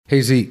Hey,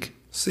 Zeke.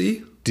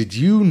 See? Did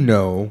you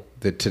know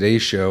that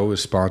today's show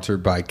is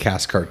sponsored by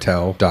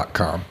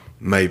CaskCartel.com?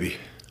 Maybe.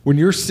 When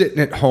you're sitting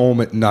at home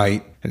at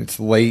night and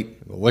it's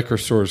late, the liquor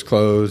store's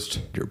closed,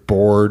 you're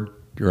bored,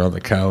 you're on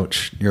the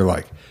couch, you're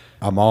like,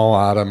 I'm all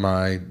out of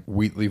my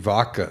Wheatley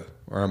vodka,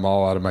 or I'm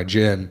all out of my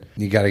gin.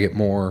 You got to get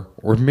more.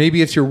 Or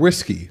maybe it's your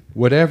whiskey.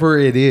 Whatever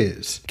it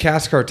is,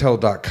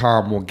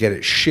 CaskCartel.com will get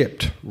it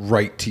shipped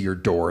right to your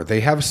door.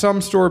 They have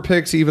some store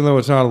picks, even though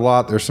it's not a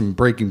lot. There's some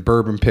Breaking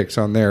Bourbon picks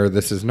on there.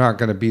 This is not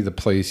going to be the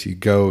place you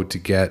go to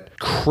get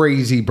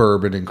crazy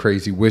bourbon and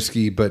crazy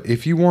whiskey. But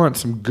if you want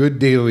some good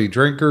daily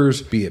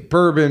drinkers, be it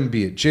bourbon,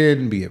 be it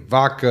gin, be it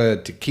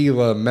vodka,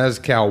 tequila,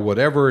 mezcal,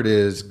 whatever it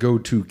is, go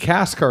to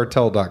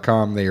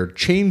CaskCartel.com. They are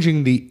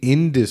changing the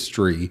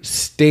industry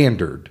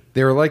standard.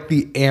 They're like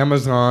the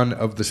Amazon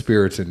of the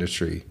spirits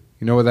industry.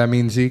 You know what that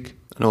means, Zeke?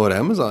 I know what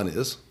Amazon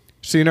is.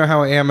 So you know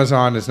how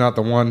Amazon is not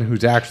the one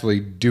who's actually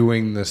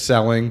doing the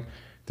selling?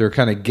 They're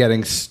kind of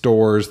getting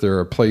stores. They're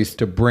a place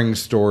to bring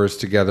stores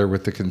together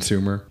with the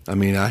consumer. I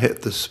mean, I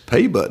hit this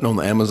pay button on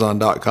the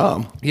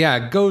Amazon.com. Yeah,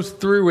 it goes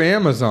through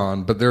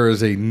Amazon, but there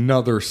is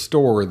another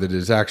store that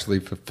is actually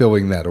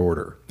fulfilling that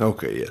order.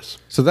 Okay, yes.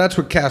 So that's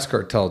what Cask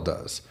Cartel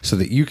does, so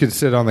that you can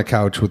sit on the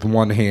couch with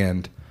one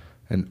hand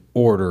and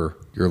order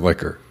your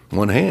liquor.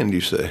 One hand,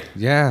 you say?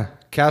 Yeah.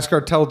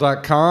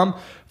 CaskCartel.com.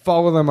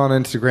 Follow them on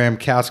Instagram,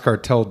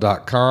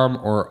 CaskCartel.com,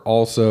 or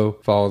also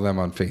follow them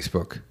on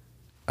Facebook.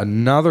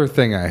 Another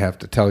thing I have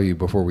to tell you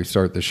before we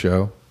start the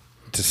show,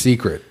 it's a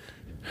secret.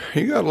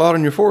 You got a lot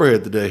on your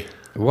forehead today.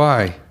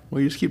 Why?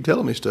 Well, you just keep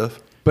telling me stuff.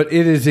 But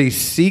it is a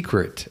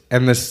secret,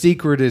 and the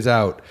secret is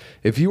out.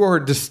 If you are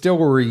a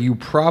distillery, you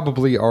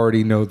probably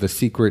already know the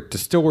secret.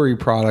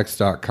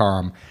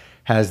 DistilleryProducts.com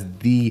has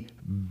the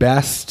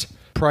best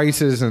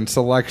prices and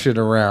selection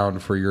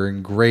around for your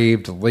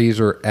engraved,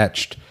 laser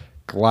etched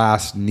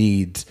glass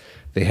needs.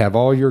 They have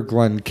all your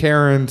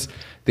Glencairns.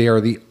 They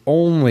are the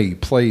only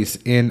place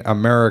in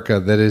America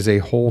that is a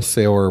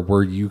wholesaler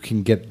where you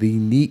can get the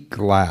neat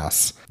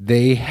glass.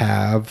 They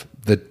have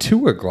the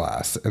Tua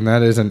glass, and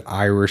that is an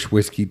Irish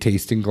whiskey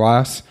tasting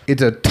glass.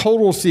 It's a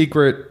total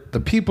secret. The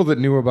people that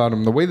knew about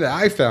them, the way that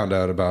I found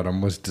out about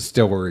them was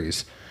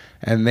distilleries.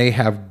 And they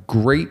have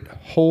great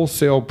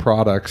wholesale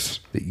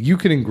products that you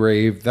can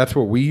engrave. That's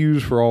what we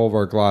use for all of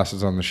our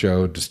glasses on the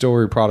show.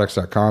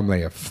 DistilleryProducts.com. They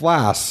have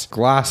flasks,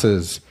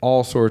 glasses,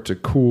 all sorts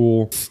of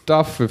cool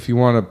stuff if you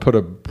want to put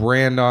a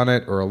brand on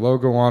it or a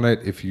logo on it.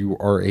 If you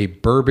are a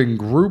bourbon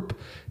group,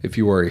 if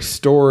you are a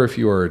store, if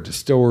you are a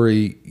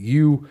distillery,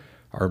 you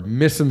are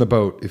missing the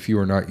boat if you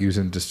are not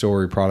using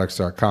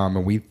DistilleryProducts.com.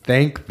 And we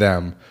thank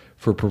them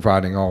for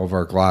providing all of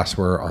our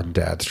glassware on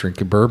Dad's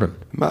Drinking Bourbon.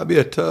 It might be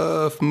a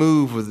tough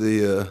move with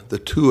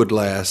the Tua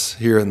glass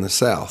here in the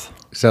South.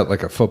 Is that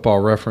like a football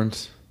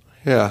reference?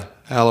 Yeah,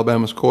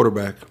 Alabama's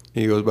quarterback.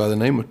 He goes by the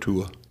name of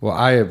Tua. Well,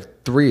 I have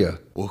Thria.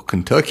 Well,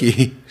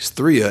 Kentucky's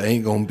Thria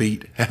ain't going to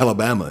beat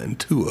Alabama and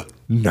Tua.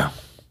 No.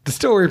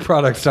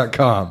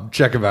 DistilleryProducts.com.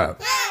 Check them out.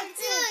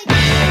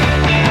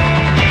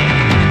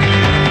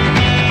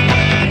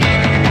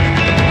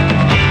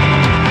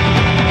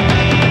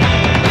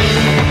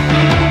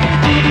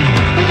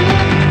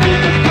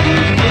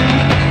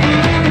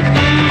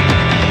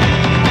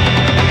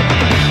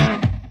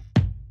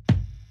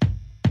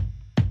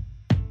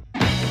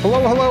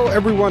 Hello,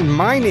 everyone.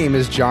 My name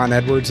is John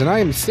Edwards, and I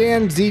am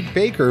Stan Zeke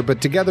Baker,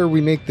 but together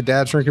we make the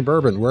Dad's Drinking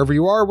Bourbon. Wherever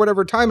you are,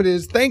 whatever time it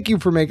is, thank you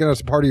for making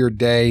us a part of your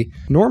day.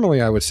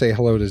 Normally, I would say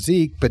hello to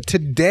Zeke, but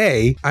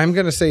today I'm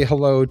going to say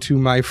hello to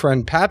my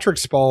friend Patrick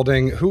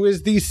Spalding, who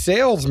is the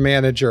sales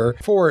manager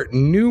for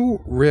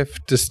New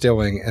Riff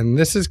Distilling, and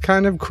this is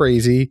kind of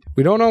crazy.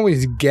 We don't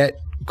always get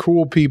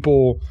cool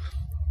people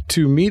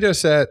to meet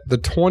us at the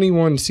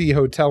 21C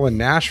Hotel in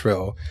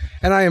Nashville.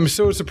 And I am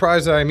so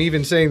surprised that I'm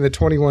even saying the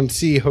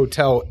 21C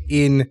Hotel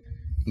in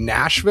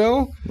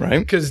Nashville. Right.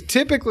 Because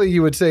typically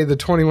you would say the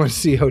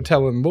 21C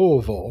Hotel in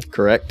Louisville.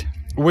 Correct.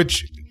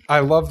 Which I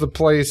love the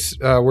place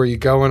where you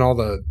go and all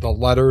the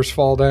letters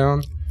fall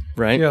down.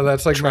 Right. You know,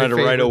 that's like try to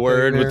write a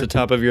word with the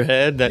top of your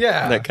head.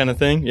 That kind of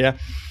thing. Yeah.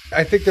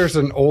 I think there's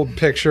an old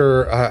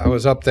picture. I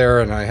was up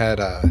there and I had,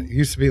 it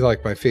used to be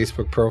like my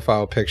Facebook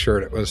profile picture,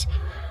 and it was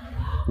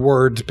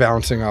words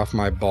bouncing off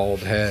my bald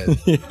head.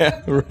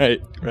 Yeah,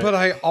 right. But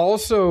I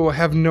also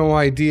have no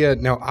idea.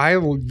 Now, I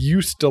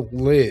used to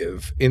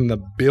live in the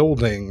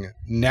building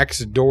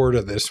next door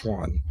to this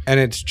one. And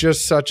it's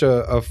just such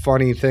a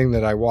funny thing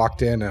that I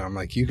walked in and I'm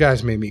like, you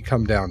guys made me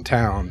come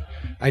downtown.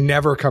 I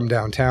never come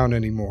downtown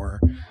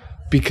anymore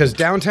because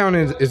downtown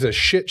is a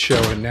shit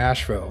show in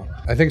Nashville.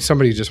 I think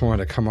somebody just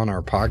wanted to come on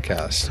our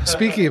podcast.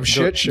 Speaking of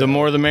shit show. The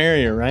more the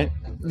merrier, right?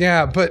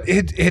 Yeah, but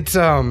it's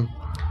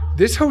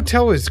this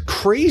hotel is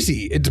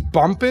crazy. It's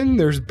bumping.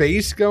 There's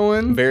bass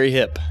going. Very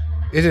hip.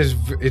 It is.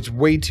 It's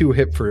way too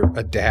hip for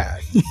a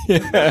dad.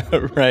 Yeah,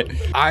 right.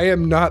 I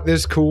am not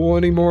this cool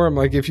anymore. I'm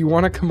like, if you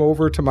want to come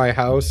over to my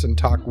house and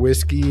talk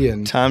whiskey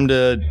and time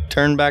to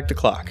turn back the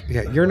clock.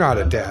 Yeah, you're not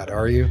a dad,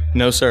 are you?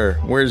 No, sir.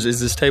 Is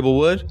this table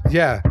wood?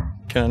 Yeah.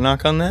 Can I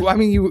knock on that? Well, I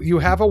mean, you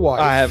have a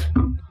wife. I have.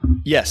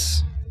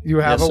 Yes. You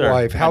have a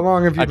wife. How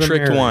long have you been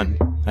married?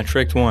 I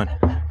tricked one.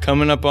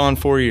 Coming up on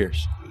 4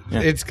 years. Yeah.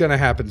 It's going to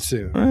happen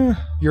soon.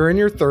 You're in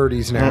your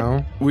 30s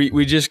now.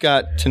 We just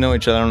got to know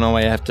each other. I don't know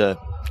why you have to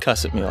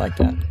cuss at me like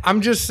that.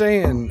 I'm just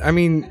saying, I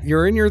mean,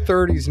 you're in your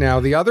 30s now.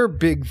 The other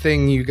big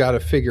thing you got to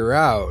figure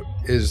out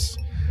is,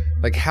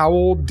 like, how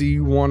old do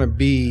you want to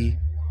be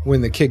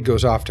when the kid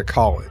goes off to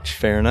college?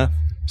 Fair enough.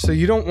 So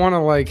you don't want to,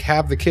 like,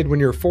 have the kid when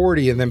you're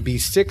 40 and then be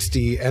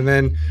 60, and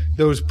then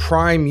those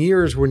prime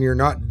years when you're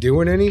not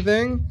doing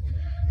anything.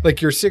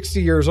 Like, you're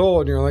 60 years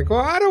old and you're like, well,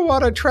 I don't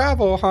want to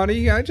travel,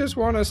 honey. I just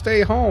want to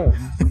stay home.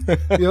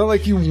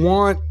 Like, you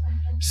want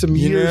some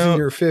years in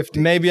your 50s.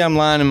 Maybe I'm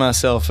lying to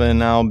myself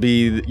and I'll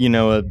be,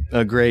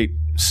 a great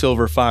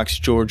silver fox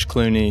George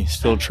Clooney,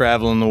 still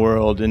traveling the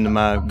world into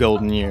my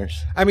golden years.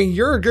 I mean,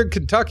 you're a good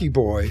Kentucky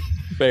boy.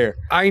 Fair.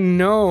 I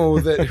know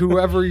that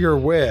whoever you're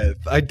with,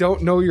 I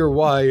don't know your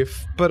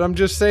wife, but I'm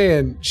just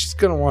saying she's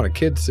going to want a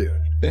kid soon.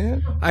 Yeah,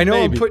 I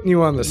know I'm putting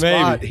you on the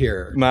spot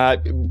here.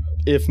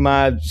 If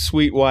my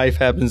sweet wife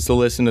happens to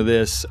listen to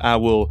this, I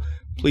will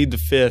plead the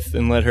fifth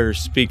and let her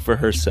speak for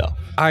herself.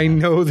 I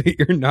know that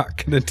you're not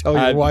going to tell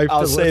your wife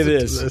I'll to say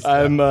listen to this.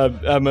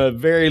 I'm a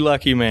very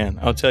lucky man.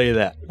 I'll tell you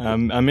that.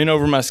 I'm in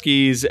over my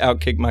skis,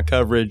 outkick my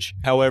coverage,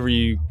 however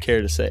you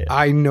care to say it.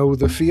 I know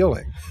the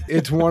feeling.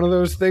 It's one of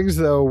those things,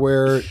 though,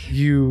 where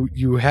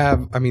you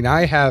have, I mean,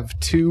 I have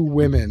 2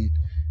 women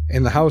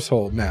in the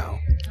household now.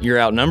 You're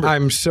outnumbered.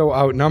 I'm so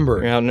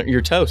outnumbered.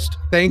 You're toast.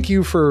 Thank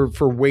you for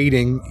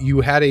waiting.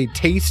 You had a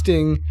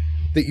tasting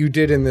that you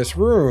did in this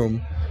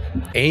room.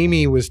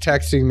 Amy was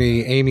texting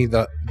me. Amy,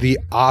 the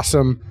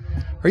awesome.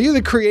 Are you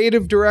the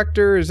creative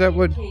director? Is that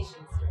what?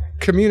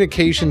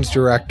 Communications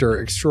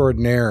director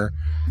extraordinaire.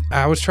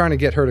 I was trying to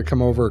get her to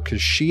come over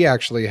because she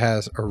actually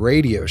has a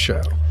radio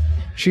show.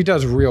 She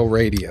does real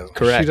radio.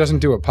 Correct. She doesn't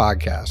do a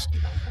podcast.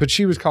 But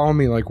she was calling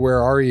me like,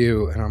 where are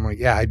you? And I'm like,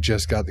 yeah, I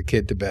just got the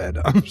kid to bed.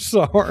 I'm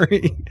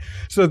sorry.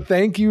 So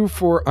thank you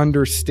for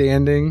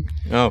understanding.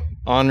 Oh,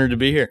 honored to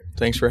be here.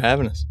 Thanks for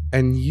having us.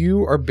 And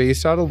you are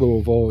based out of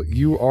Louisville.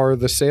 You are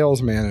the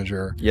sales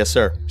manager. Yes,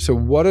 sir. So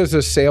what does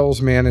a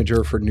sales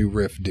manager for New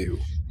Riff do?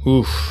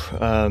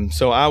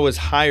 So I was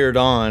hired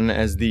on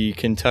as the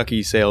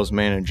Kentucky sales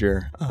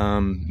manager.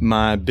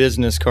 My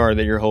business card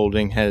that you're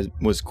holding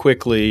was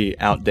quickly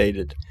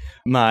outdated.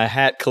 My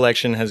hat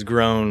collection has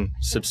grown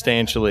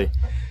substantially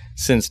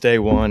since day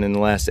one in the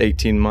last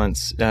 18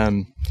 months.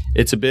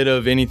 It's a bit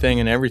of anything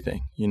and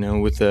everything,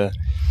 with a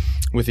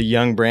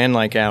young brand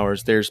like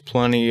ours. There's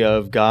plenty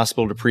of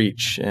gospel to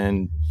preach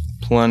and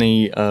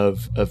plenty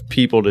of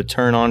people to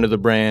turn onto the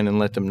brand and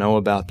let them know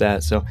about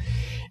that. So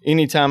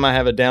anytime I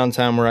have a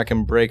downtime where I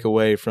can break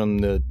away from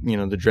the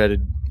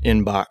dreaded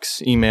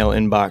email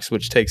inbox,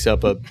 which takes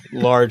up a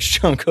large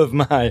chunk of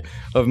my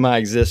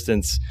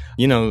existence,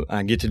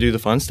 I get to do the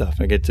fun stuff.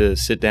 I get to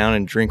sit down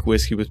and drink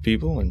whiskey with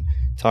people and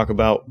talk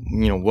about,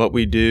 what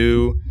we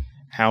do,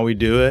 how we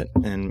do it,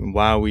 and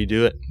why we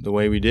do it the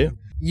way we do.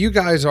 You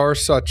guys are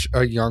such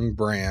a young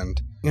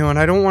brand. And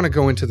I don't want to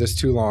go into this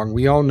too long.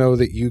 We all know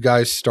that you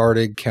guys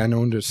started, Ken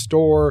owned a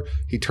store.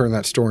 He turned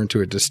that store into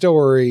a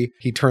distillery.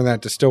 He turned that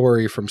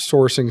distillery from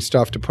sourcing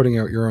stuff to putting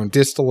out your own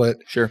distillate.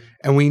 Sure.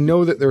 And we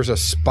know that there's a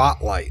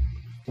spotlight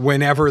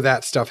whenever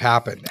that stuff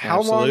happened. How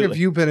Absolutely. long have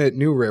you been at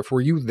New Riff?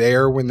 Were you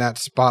there when that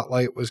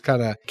spotlight was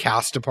kind of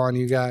cast upon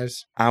you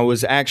guys? I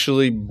was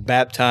actually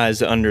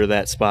baptized under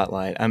that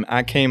spotlight.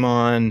 I came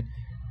on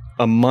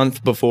a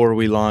month before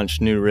we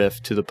launched New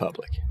Riff to the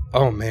public.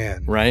 Oh,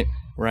 man. Right?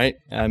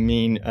 I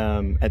mean,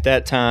 at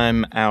that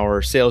time,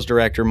 our sales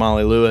director,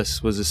 Molly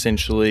Lewis, was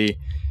essentially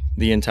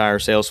the entire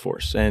sales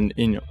force. And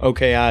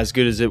OKI, as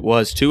good as it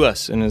was to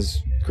us and as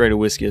great a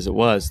whiskey as it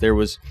was, there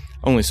was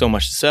only so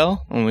much to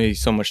sell, only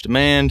so much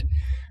demand.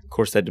 Of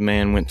course, that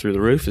demand went through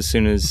the roof as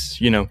soon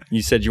as,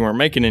 you said you weren't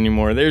making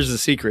anymore. There's the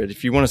secret.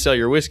 If you want to sell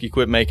your whiskey,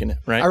 quit making it,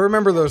 right? I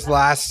remember those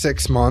last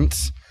 6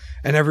 months,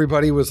 and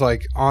everybody was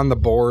like on the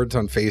boards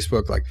on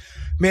Facebook, like,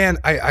 man,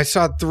 I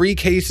saw 3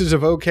 cases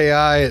of OKI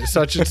at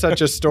such and such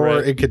a store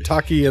Right. in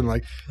Kentucky,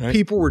 and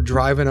people were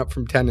driving up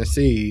from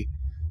Tennessee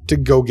to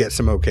go get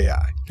some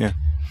OKI.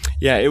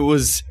 Yeah, it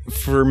was,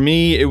 for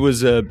me, it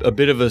was a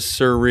bit of a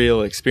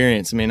surreal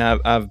experience. I mean,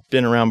 I've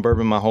been around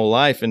bourbon my whole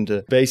life, and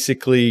to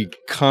basically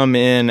come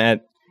in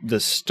at the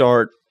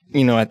start,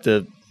 at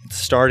the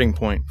starting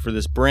point for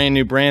this brand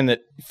new brand that,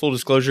 full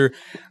disclosure,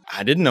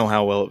 I didn't know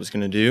how well it was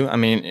going to do. I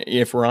mean,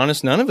 if we're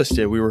honest, none of us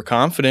did. We were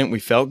confident. We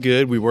felt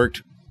good. We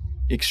worked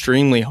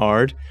extremely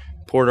hard,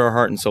 poured our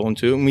heart and soul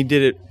into it, and we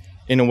did it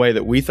in a way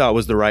that we thought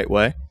was the right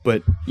way.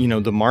 But,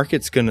 the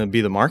market's going to be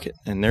the market,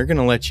 and they're going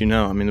to let you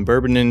know. I mean, the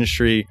bourbon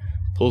industry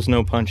pulls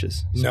no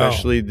punches,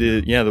 especially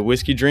the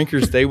whiskey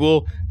drinkers.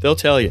 They'll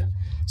tell you.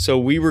 So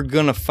we were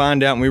going to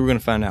find out, and we were going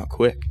to find out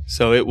quick.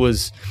 So it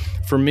was,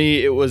 for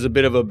me, it was a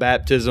bit of a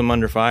baptism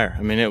under fire.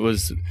 I mean, it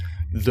was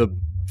the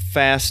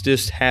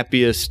fastest,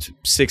 happiest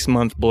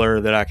 6-month blur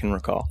that I can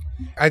recall.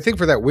 I think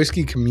for that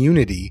whiskey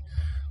community,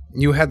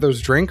 you had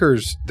those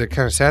drinkers that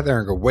kind of sat there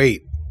and go,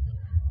 wait,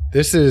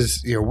 This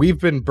is, we've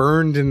been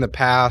burned in the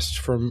past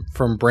from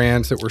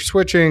brands that were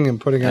switching and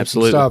putting out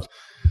some stuff.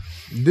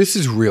 This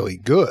is really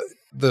good.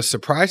 The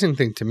surprising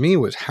thing to me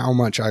was how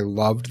much I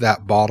loved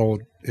that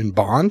bottled in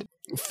bond.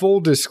 Full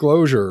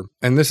disclosure,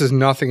 and this is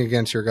nothing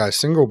against your guys'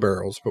 single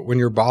barrels, but when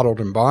your bottled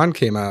in bond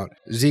came out,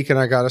 Zeke and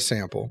I got a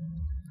sample,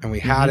 and we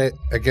had it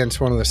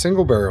against one of the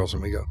single barrels,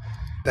 and we go,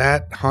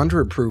 that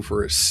 100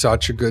 proofer is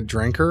such a good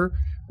drinker.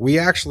 We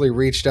actually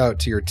reached out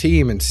to your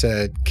team and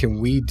said,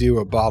 can we do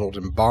a bottled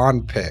in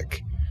bond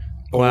pick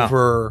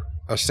over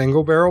a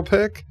single barrel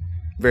pick?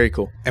 Very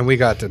cool. And we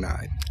got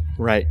denied.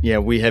 Right. Yeah,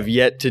 we have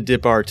yet to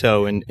dip our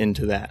toe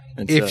into that.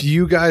 If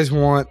you guys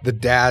want the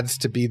dads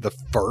to be the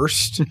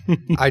first,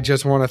 I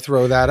just want to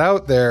throw that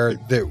out there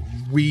that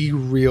we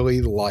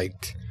really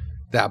liked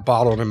that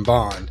bottled in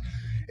bond.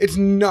 It's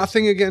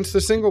nothing against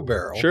the single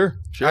barrel. Sure.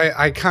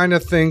 I kind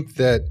of think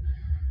that,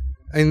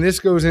 and this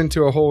goes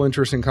into a whole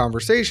interesting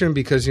conversation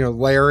because,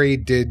 Larry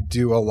did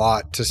do a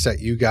lot to set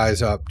you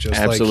guys up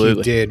just like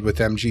he did with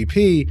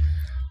MGP.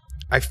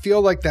 I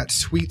feel like that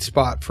sweet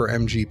spot for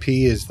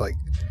MGP is like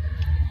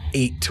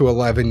 8 to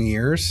 11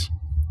 years.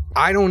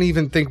 I don't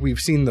even think we've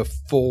seen the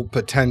full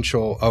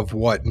potential of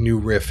what New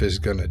Riff is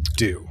going to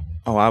do.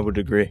 Oh, I would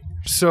agree.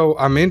 So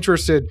I'm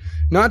interested,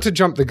 not to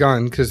jump the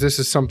gun, because this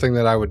is something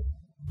that I would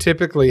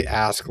typically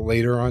ask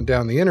later on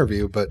down the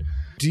interview, but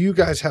do you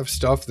guys have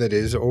stuff that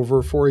is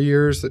over 4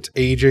 years that's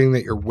aging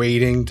that you're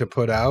waiting to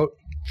put out?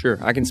 Sure,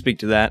 I can speak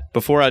to that.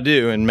 Before I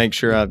do, and make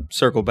sure I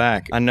circle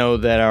back, I know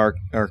that our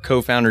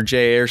co-founder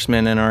Jay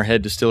Ersman and our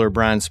head distiller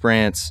Brian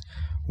Sprance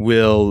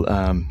will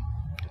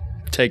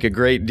take a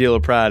great deal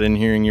of pride in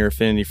hearing your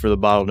affinity for the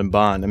bottled in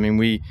bond. I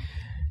mean,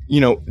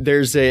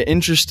 there's an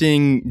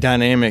interesting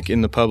dynamic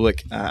in the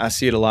public. I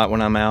see it a lot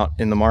when I'm out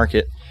in the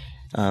market.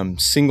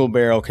 Single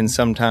barrel can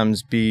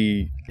sometimes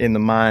be in the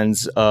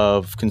minds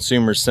of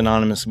consumers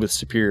synonymous with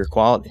superior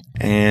quality.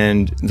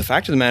 And the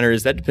fact of the matter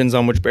is that depends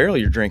on which barrel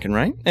you're drinking,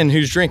 right? And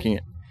who's drinking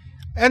it.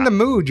 And the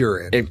mood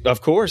you're in.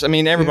 Of course. I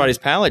mean, everybody's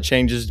palate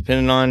changes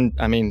depending on,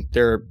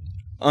 there are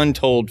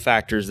untold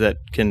factors that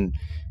can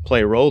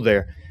play a role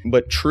there.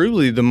 But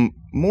truly, the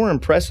more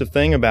impressive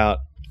thing about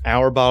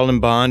our bottled in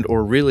bond,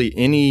 or really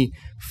any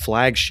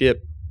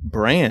flagship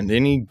brand,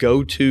 any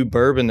go-to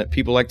bourbon that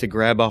people like to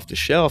grab off the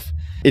shelf,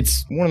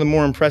 it's one of the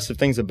more impressive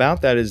things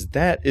about that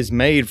is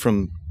made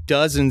from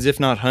dozens,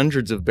 if not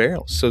hundreds of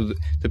barrels. So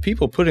the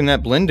people putting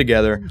that blend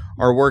together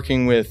are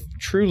working with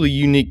truly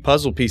unique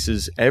puzzle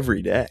pieces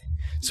every day.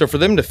 So for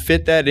them to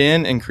fit that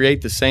in and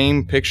create the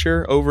same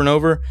picture over and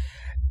over,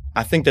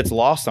 I think that's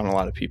lost on a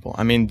lot of people.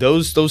 I mean,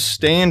 those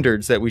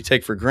standards that we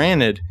take for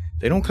granted,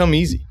 they don't come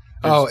easy.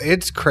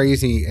 It's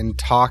crazy in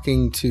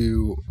talking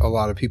to a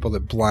lot of people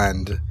that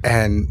blend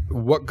and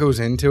what goes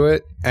into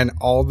it and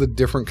all the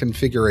different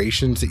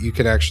configurations that you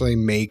can actually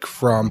make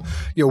from,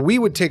 we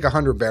would take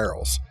 100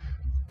 barrels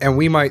and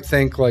we might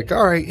think like,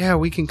 all right, yeah,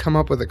 we can come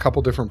up with a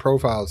couple different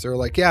profiles. They're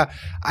like, yeah,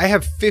 I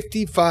have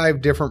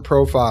 55 different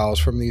profiles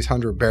from these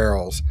 100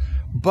 barrels,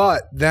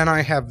 but then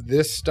I have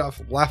this stuff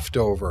left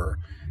over.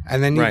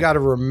 And then you got to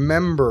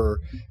remember,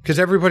 because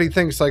everybody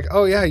thinks like,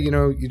 oh yeah,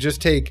 you just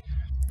take,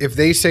 if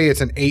they say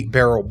it's an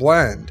 8-barrel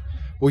blend,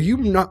 well, you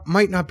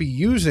might not be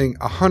using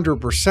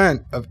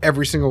 100% of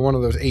every single one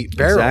of those 8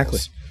 barrels. Exactly.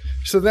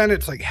 So then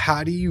it's like,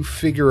 how do you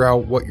figure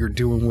out what you're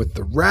doing with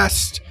the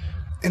rest?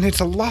 And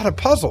it's a lot of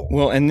puzzle.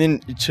 Well, and then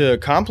to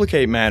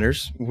complicate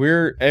matters,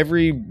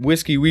 every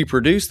whiskey we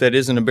produce that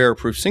isn't a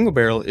barrel-proof single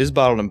barrel is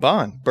bottled in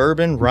bond.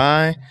 Bourbon,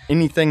 rye,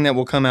 anything that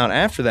will come out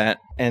after that.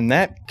 And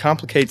that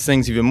complicates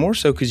things even more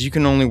so because you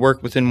can only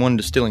work within one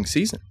distilling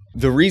season.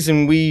 The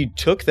reason we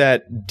took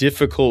that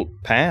difficult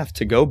path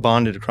to go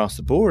bonded across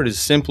the board is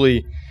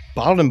simply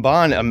bottled in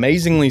bond,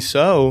 amazingly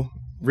so,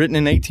 written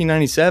in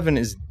 1897,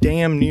 is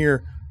damn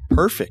near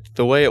perfect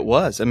the way it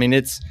was. I mean,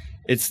 it's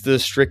the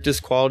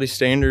strictest quality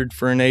standard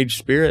for an aged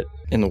spirit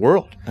in the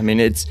world. I mean,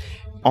 it's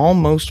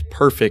almost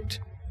perfect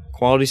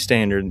quality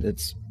standard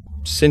that's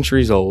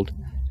centuries old.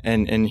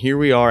 And here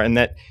we are. And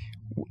that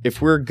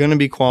if we're going to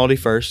be quality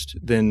first,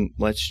 then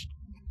let's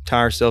tie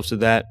ourselves to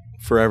that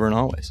forever and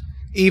always.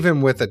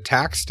 Even with a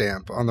tax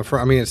stamp on the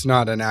front. I mean, it's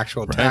not an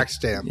actual tax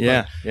stamp.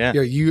 Yeah, but,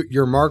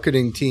 your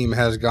marketing team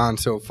has gone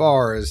so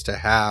far as to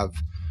have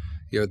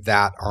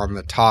that on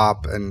the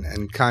top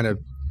and kind of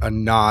a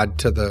nod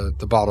to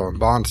the bottle and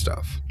bond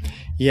stuff.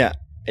 Yeah,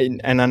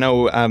 and I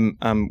know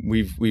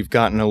we've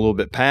gotten a little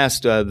bit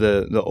past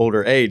the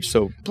older age,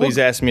 so please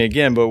ask me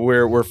again. But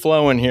we're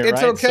flowing here.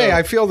 It's right? okay. So,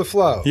 I feel the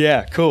flow.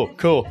 Yeah,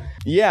 cool.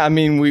 Yeah, I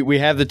mean we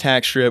have the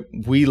tax strip.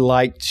 We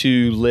like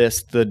to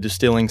list the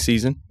distilling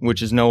season, which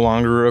is no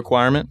longer a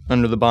requirement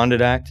under the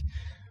Bonded Act.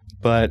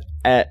 But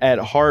at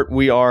heart,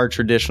 we are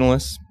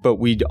traditionalists, but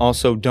we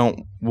also don't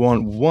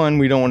want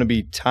to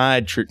be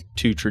tied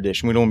to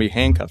tradition. We don't want to be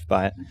handcuffed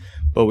by it,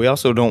 but we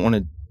also don't want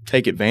to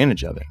take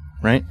advantage of it,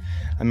 right?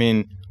 I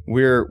mean,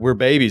 we're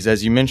babies,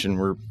 as you mentioned.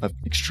 We're an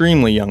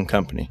extremely young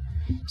company.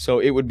 So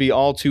it would be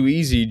all too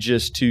easy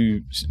just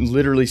to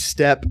literally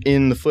step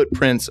in the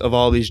footprints of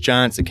all these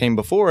giants that came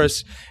before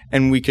us,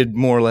 and we could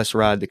more or less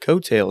ride the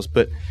coattails.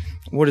 But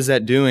what is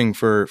that doing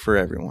for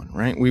everyone,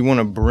 right? We want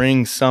to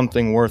bring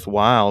something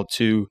worthwhile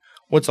to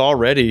what's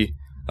already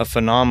a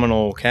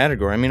phenomenal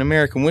category. I mean,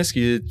 American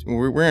whiskey,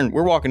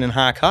 we're walking in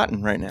high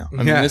cotton right now.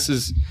 I mean, this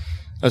is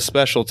a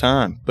special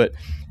time. But,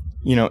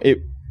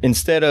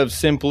 instead of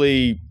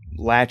simply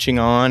latching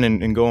on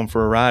and going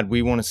for a ride,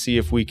 we want to see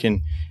if we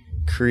can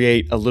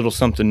create a little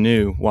something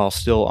new while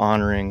still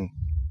honoring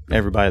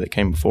everybody that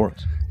came before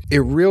us. It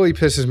really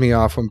pisses me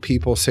off when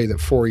people say that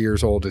 4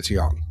 years old is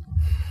young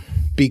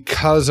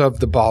because of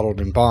the Bottled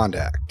in Bond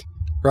Act,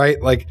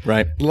 right? Like,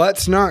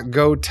 let's not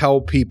go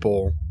tell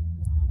people,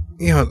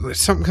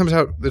 something comes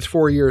out that's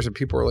 4 years and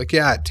people are like,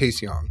 yeah, it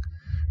tastes young.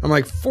 I'm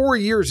like, 4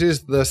 years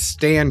is the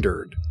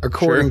standard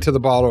according to the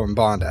Bottled in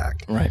Bond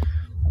Act. Right.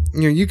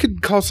 You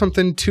could call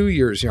something 2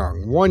 years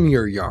young, 1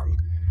 year young,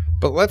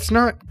 but let's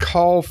not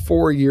call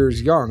 4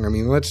 years young. I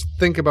mean, let's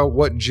think about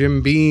what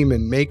Jim Beam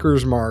and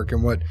Maker's Mark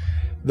and what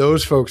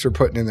those folks are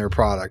putting in their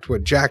product,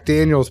 what Jack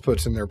Daniels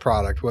puts in their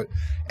product, what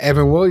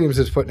Evan Williams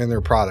is putting in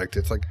their product.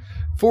 It's like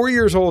 4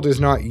 years old is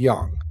not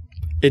young.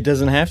 It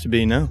doesn't have to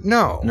be, no.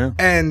 No.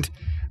 And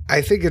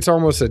I think it's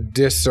almost a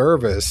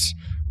disservice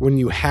when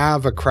you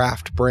have a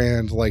craft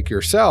brand like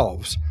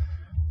yourselves.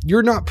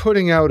 You're not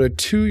putting out a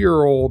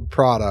 2-year-old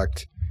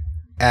product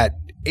at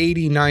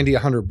 $80, $90,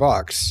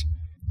 $100.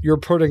 You're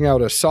putting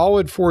out a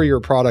solid 4-year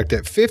product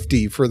at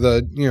 $50 for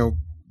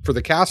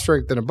the cask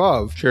strength and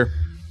above. Sure.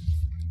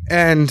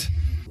 And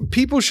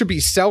people should be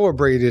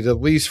celebrated at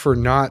least for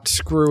not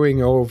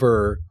screwing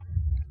over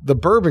the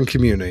bourbon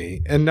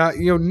community and not,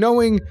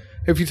 knowing.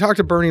 If you talk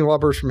to Bernie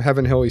Lubbers from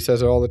Heaven Hill, he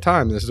says it all the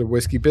time. This is a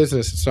whiskey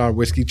business. It's not a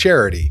whiskey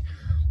charity.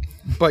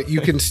 But you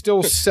can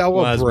still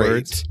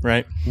celebrate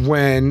right?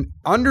 When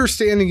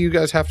understanding you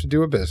guys have to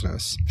do a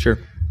business. Sure.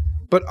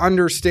 But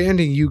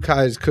understanding you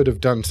guys could have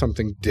done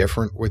something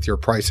different with your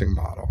pricing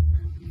model.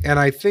 And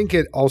I think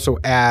it also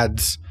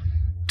adds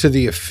to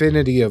the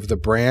affinity of the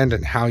brand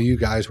and how you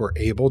guys were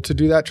able to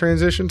do that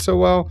transition so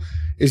well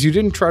is you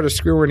didn't try to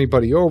screw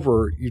anybody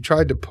over. You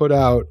tried to put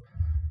out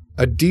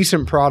a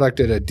decent product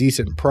at a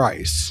decent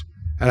price.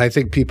 And I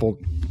think people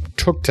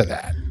took to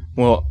that.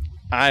 Well,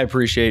 I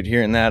appreciate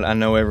hearing that. I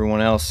know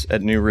everyone else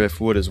at New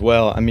Riff would as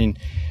well. I mean,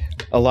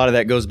 a lot of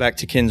that goes back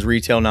to Ken's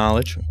retail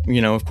knowledge.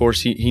 Of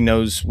course, he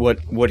knows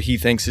what he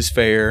thinks is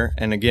fair.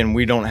 And again,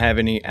 we don't have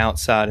any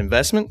outside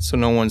investment, so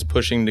no one's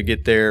pushing to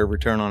get their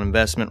return on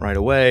investment right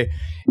away,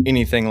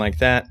 anything like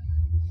that.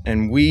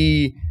 And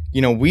we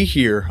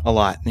hear a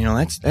lot,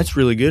 that's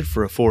really good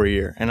for a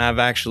 4-year. And I've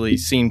actually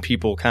seen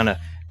people kind of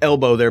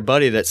elbow their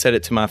buddy that said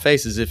it to my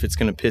face as if it's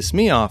going to piss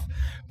me off.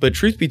 But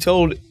truth be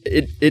told,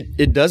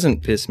 it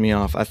doesn't piss me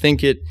off. I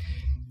think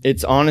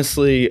it's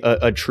honestly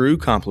a true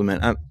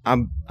compliment.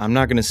 I'm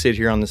not going to sit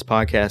here on this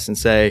podcast and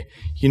say,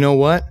 you know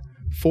what,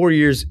 4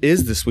 years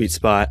is the sweet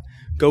spot.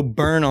 Go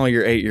burn all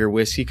your 8-year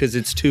whiskey because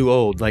it's too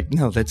old. Like,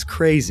 no, that's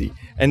crazy.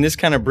 And this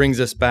kind of brings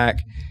us back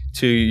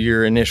to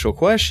your initial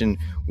question.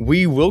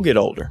 We will get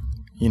older,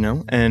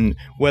 and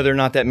whether or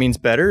not that means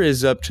better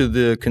is up to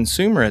the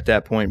consumer at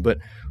that point. But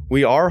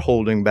we are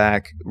holding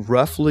back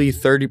roughly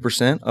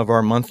 30% of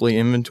our monthly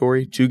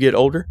inventory to get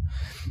older.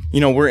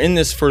 We're in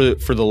this for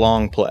the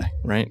long play,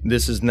 right?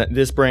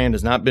 This brand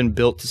has not been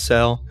built to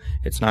sell.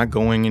 It's not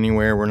going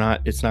anywhere.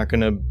 It's not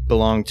going to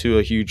belong to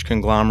a huge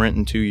conglomerate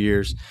in 2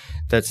 years.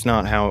 That's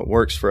not how it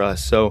works for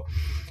us. So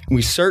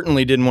we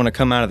certainly didn't want to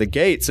come out of the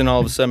gates and all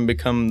of a sudden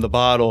become the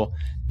bottle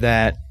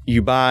that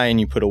you buy and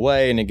you put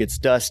away and it gets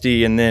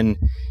dusty, and then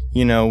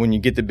when you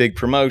get the big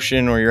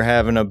promotion or you're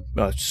having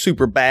a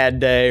super bad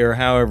day or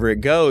however it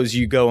goes,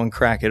 you go and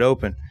crack it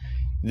open.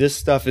 This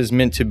stuff is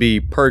meant to be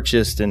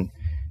purchased and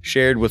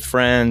shared with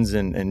friends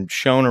and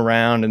shown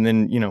around, and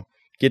then,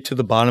 get to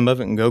the bottom of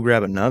it and go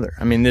grab another.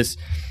 I mean,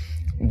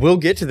 we'll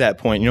get to that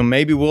point.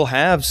 Maybe we'll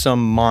have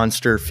some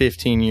monster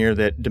 15-year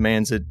that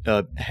demands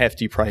a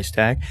hefty price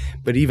tag.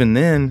 But even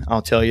then,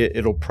 I'll tell you,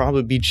 it'll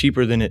probably be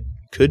cheaper than it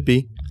could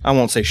be. I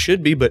won't say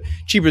should be, but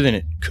cheaper than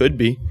it could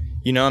be.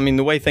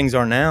 The way things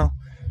are now,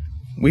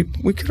 we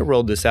could have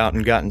rolled this out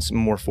and gotten some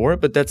more for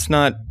it, but that's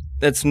not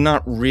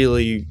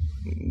really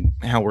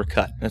how we're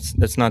cut.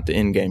 That's not the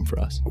end game for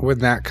us. When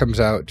that comes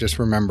out, just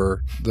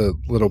remember the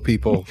little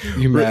people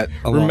you met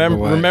along the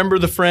way. Remember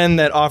the friend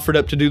that offered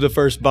up to do the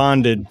first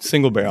bonded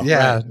single barrel.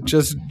 Yeah, right?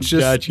 just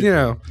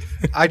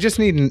I just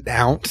need an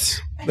ounce.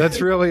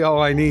 That's really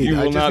all I need. You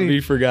will not be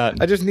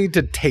forgotten. I just need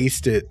to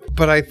taste it.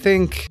 But I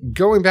think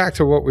going back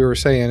to what we were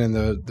saying in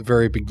the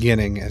very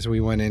beginning as we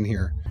went in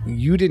here,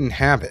 you didn't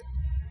have it.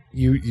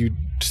 You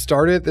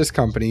started this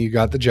company, you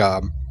got the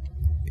job.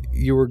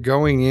 You were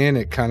going in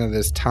at kind of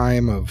this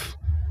time of,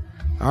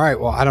 all right,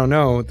 well, I don't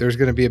know. There's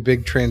going to be a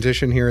big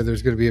transition here.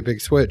 There's going to be a big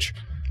switch.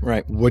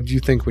 Right. What did you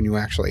think when you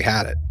actually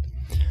had it?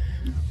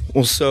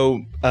 Well,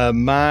 so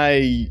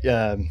my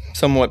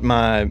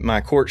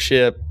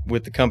courtship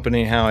with the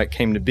company, how it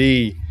came to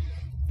be,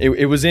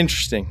 it was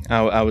interesting.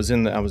 I was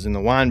in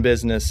the wine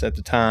business at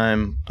the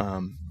time,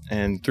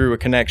 and through a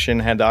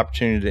connection had the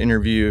opportunity to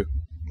interview,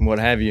 what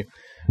have you,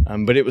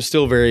 but it was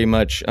still very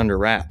much under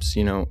wraps.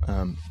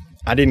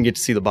 I didn't get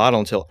to see the bottle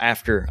until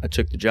after I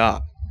took the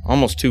job.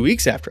 almost 2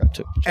 weeks after I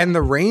took the job. And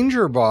the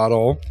Ranger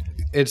bottle,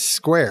 it's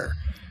square.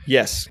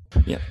 Yes.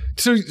 Yeah.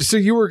 So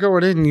you were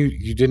going in and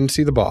you didn't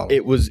see the bottle.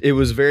 It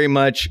was very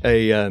much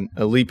a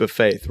leap of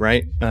faith,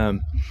 right?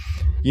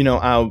 We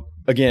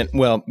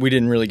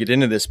didn't really get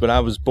into this, but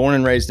I was born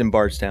and raised in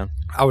Bardstown.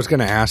 I was going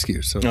to ask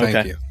you, so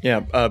thank you.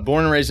 Yeah,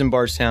 born and raised in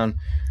Bardstown.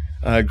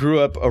 Grew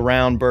up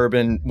around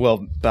bourbon,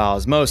 well, by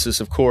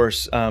osmosis, of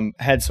course.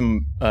 Had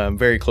some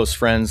very close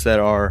friends that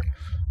are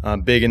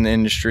big in the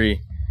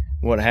industry,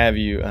 what have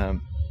you.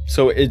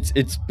 So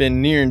it's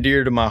been near and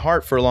dear to my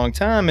heart for a long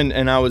time,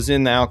 and I was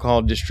in the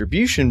alcohol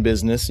distribution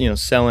business,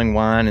 selling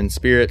wine and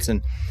spirits,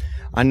 and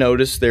I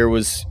noticed there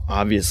was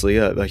obviously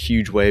a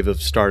huge wave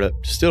of startup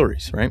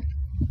distilleries, right?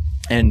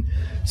 And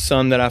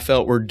some that I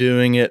felt were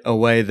doing it a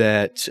way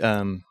that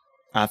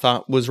I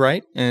thought was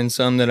right, and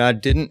some that I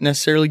didn't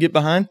necessarily get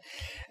behind.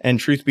 And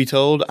truth be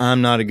told,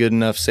 I'm not a good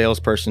enough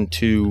salesperson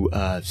to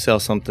sell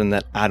something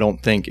that I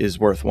don't think is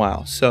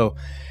worthwhile. So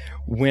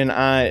when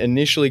I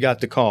initially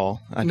got the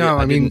call,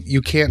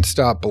 you can't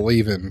stop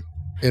believing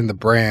in the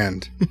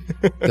brand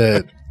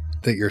that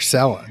you're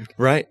selling.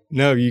 Right?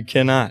 No, you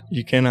cannot.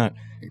 You cannot.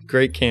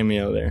 Great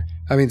cameo there.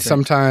 I mean,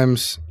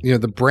 sometimes,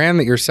 the brand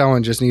that you're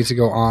selling just needs to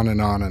go on and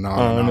on and on.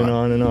 On and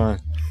on and on.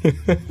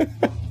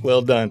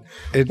 Well done.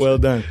 Well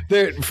done.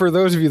 For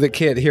those of you that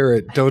can't hear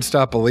it, don't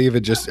stop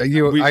believing.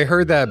 I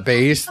heard that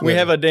bass. We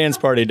have a dance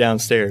party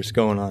downstairs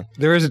going on.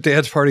 There is a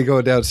dance party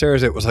going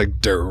downstairs. It was like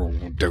do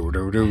do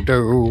do do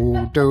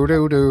do do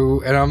do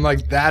do, and I'm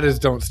like, that is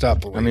don't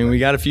stop believing. I mean, we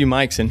got a few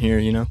mics in here.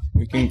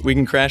 We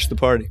can crash the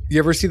party. You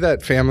ever see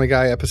that Family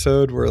Guy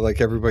episode where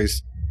like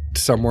everybody's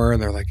somewhere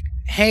and they're like,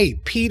 "Hey,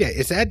 PETA,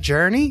 is that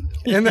Journey?"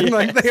 And then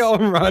like they all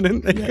run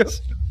and they go.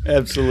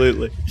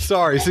 Absolutely.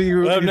 Sorry. So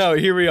no,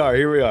 here we are.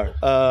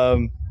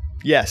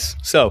 Yes.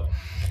 So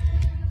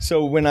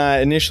when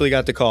I initially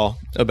got the call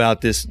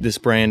about this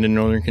brand in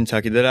Northern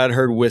Kentucky that I'd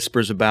heard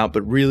whispers about,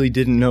 but really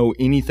didn't know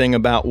anything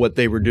about what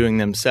they were doing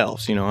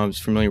themselves. I was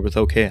familiar with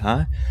OK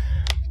High,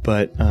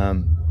 but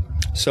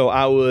so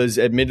I was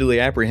admittedly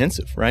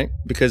apprehensive, right?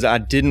 Because I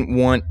didn't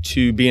want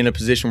to be in a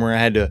position where I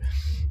had to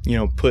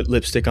put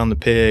lipstick on the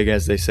pig,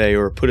 as they say,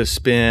 or put a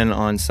spin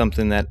on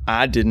something that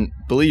I didn't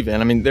believe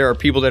in. I mean, there are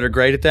people that are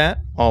great at that.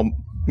 All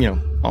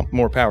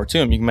more power to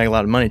them. You can make a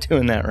lot of money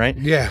doing that, right?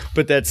 Yeah.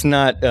 But that's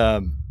not,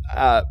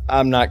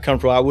 I'm not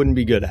comfortable. I wouldn't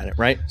be good at it,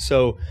 right?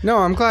 So. No,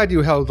 I'm glad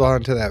you held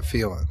on to that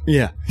feeling.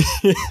 Yeah.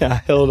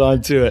 I held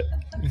on to it.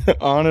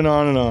 On and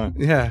on and on.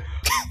 Yeah.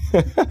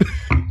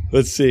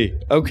 Let's see.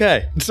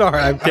 Okay.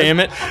 Sorry.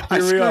 Damn it.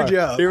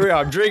 Here we are.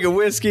 I'm drinking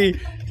whiskey.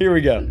 Here we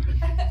go.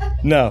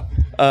 No.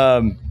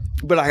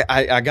 But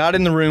I got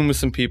in the room with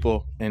some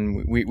people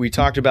and we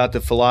talked about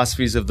the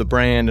philosophies of the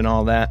brand and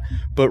all that.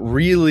 But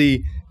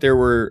really, there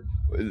were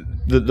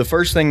the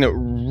first thing that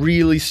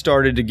really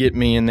started to get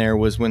me in there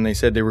was when they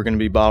said they were going to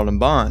be bottled and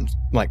bond,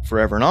 like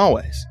forever and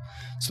always.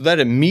 So that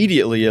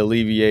immediately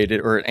alleviated,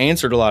 or it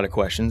answered a lot of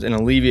questions and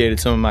alleviated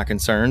some of my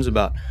concerns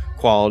about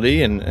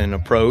quality and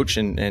approach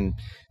and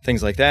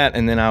things like that.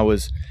 And then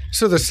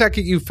So the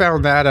second you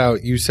found that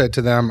out, you said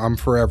to them, "I'm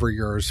forever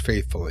yours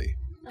faithfully."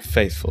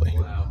 Faithfully.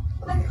 Wow.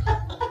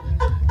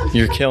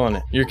 You're killing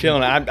it.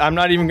 I'm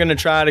not even going to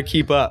try to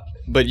keep up,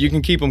 but you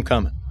can keep them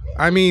coming.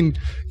 I mean,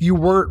 you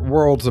weren't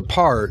worlds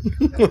apart.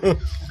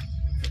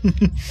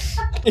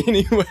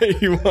 Any way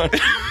you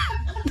want.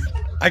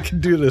 I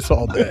could do this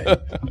all day.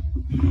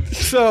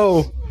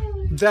 So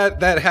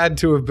that had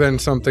to have been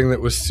something that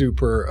was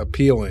super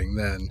appealing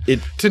then.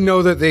 To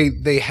know that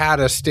they had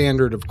a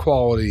standard of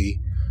quality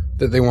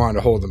that they wanted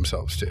to hold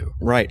themselves to.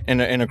 Right.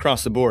 And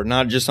across the board,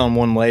 not just on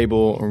one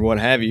label or what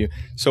have you.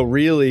 So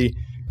really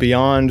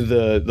beyond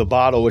the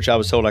bottle, which I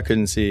was told I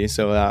couldn't see.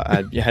 So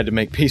I had to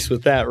make peace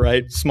with that,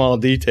 right? Small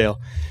detail.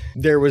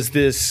 There was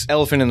this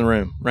elephant in the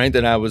room, right?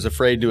 That I was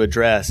afraid to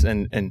address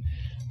and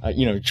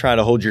try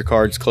to hold your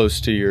cards close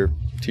to your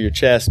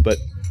chest. But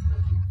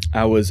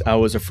I was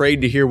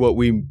afraid to hear what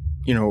we,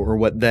 or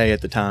what they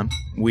at the time,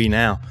 we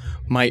now,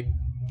 might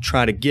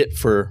try to get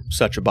for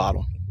such a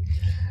bottle.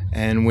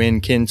 And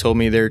when Ken told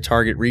me their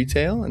target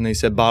retail and they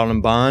said bottle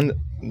and bond,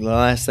 the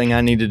last thing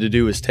I needed to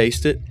do was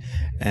taste it.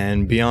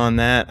 And beyond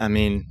that, I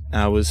mean,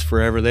 I was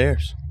forever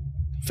theirs.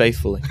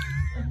 Faithfully,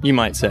 you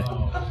might say.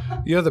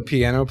 The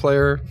piano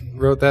player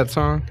wrote that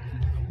song?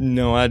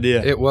 No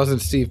idea. It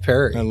wasn't Steve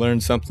Perry. I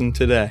learned something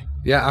today.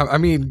 Yeah, I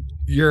mean,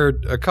 you're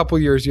a couple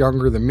years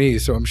younger than me,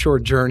 so I'm sure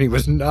Journey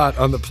was not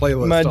on the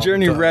playlist. My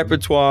Journey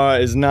repertoire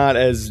is not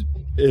as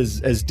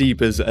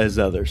deep as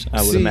others,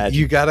 I would imagine.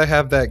 You got to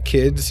have that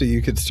kid so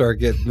you could start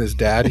getting this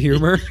dad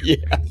humor. Yeah,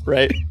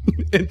 right.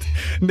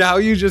 Now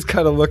you just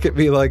kind of look at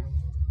me like,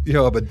 I'm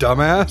a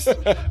dumbass.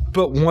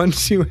 But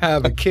once you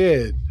have a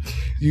kid,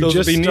 you Those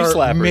just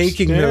start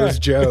making those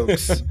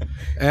jokes.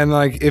 And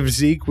like if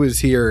Zeke was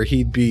here,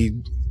 he'd be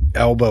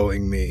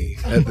elbowing me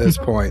at this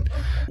point.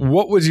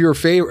 What was your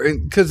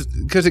favorite?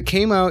 Because it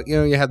came out,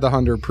 you had the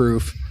 100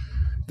 proof.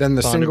 Then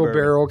the single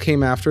barrel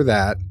came after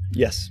that.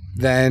 Yes.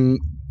 Then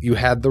you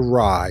had the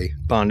rye.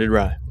 Bonded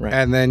rye, right.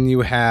 And then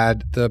you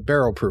had the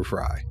barrel proof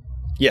rye.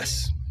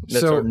 Yes.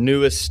 That's our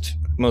newest,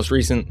 most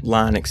recent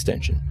line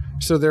extension.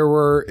 So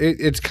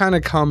it's kind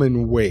of come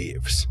in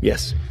waves.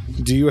 Yes.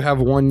 Do you have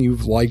one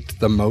you've liked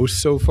the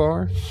most so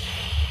far?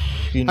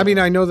 I mean,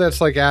 I know that's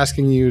like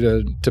asking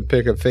you to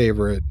pick a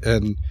favorite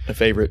and a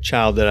favorite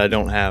child that I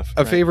don't have.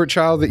 A favorite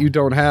child that you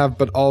don't have,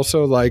 but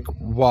also like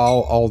while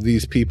all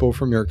these people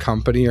from your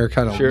company are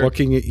kind of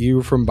looking at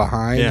you from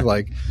behind,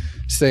 like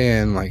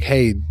saying like,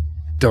 "Hey,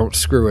 don't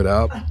screw it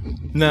up."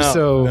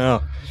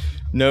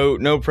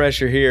 No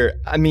pressure here.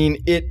 I mean,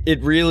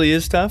 it really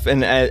is tough,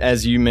 and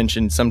as you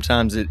mentioned,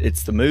 sometimes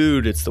it's the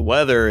mood, it's the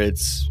weather,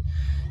 it's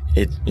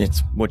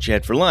what you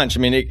had for lunch. I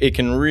mean, it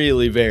can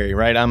really vary,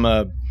 right? I'm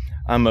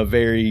a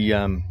very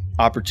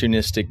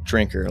opportunistic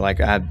drinker. Like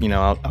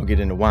I'll get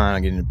into wine,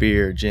 I'll get into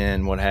beer,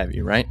 gin, what have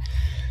you, right?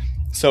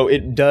 So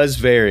it does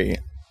vary.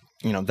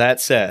 That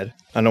said,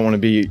 I don't want to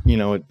be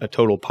a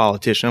total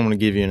politician. I want to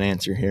give you an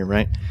answer here,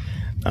 right?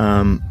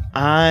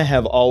 I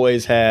have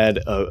always had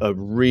a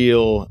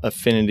real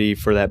affinity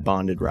for that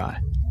bonded rye.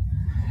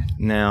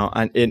 Now,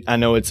 I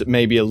know it's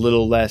maybe a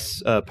little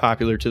less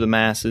popular to the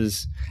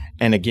masses.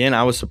 And again,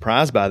 I was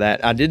surprised by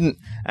that. I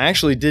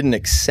actually didn't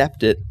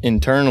accept it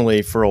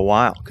internally for a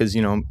while because,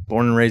 born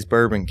and raised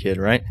bourbon kid,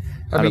 right?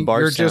 I mean,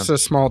 you're just a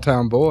small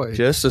town boy.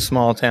 Just a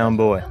small town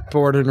boy.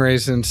 Born and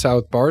raised in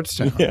South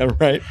Bardstown. Yeah,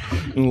 right.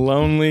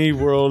 Lonely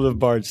world of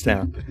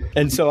Bardstown.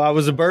 And so I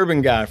was a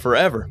bourbon guy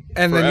forever.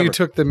 And then you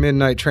took the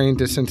midnight train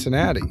to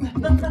Cincinnati.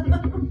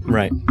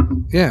 Right.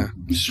 Yeah.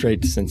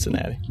 Straight to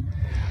Cincinnati.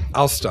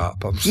 I'll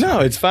stop.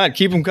 No, it's fine.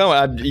 Keep them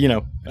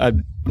coming.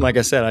 Like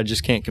I said, I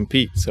just can't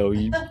compete. So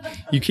you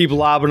keep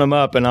lobbing them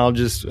up, and I'll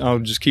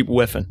just keep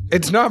whiffing.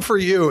 It's not for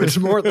you. It's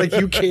more like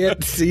you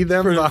can't see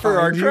them for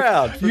our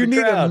crowd. You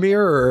need a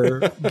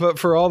mirror, but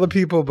for all the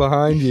people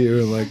behind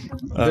you, like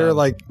they're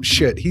like,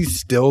 shit, he's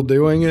still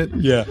doing it.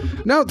 Yeah.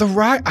 No, the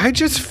rye. I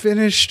just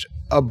finished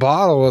a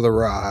bottle of the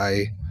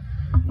rye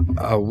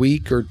a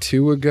week or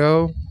two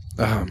ago,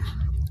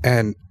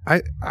 and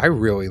I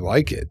really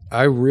like it.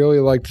 I really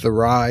liked the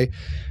rye.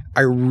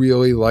 I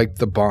really liked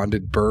the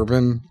bonded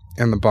bourbon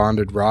and the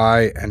bonded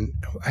rye. And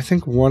I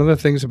think one of the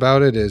things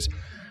about it is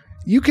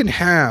you can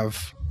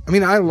have,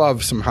 I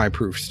love some high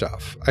proof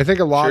stuff. I think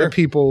a lot of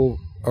people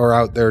are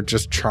out there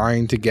just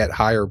trying to get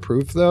higher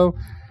proof though.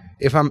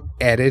 If I'm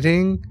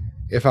editing,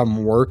 if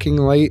I'm working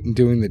late and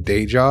doing the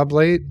day job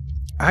late,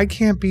 I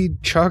can't be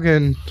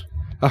chugging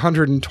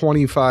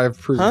 125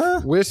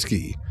 proof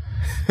whiskey.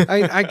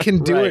 I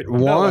can do it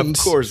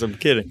once. No, of course, I'm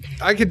kidding.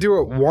 I could do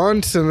it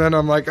once, and then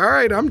I'm like, all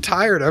right, I'm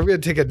tired. I'm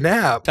going to take a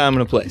nap. Time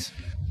and a place.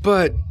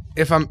 But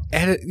if I'm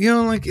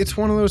it's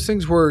one of those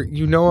things where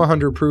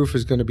 100 proof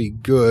is going to be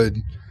good.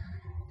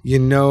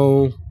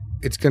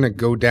 It's going to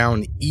go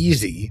down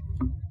easy.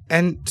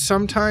 And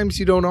sometimes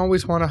you don't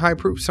always want a high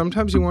proof.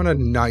 Sometimes you want a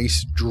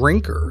nice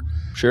drinker.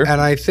 Sure. And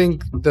I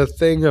think the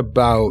thing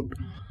about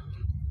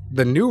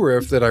the New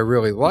Riff that I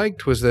really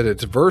liked was that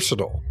it's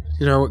versatile.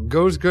 It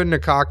goes good in a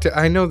cocktail.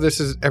 I know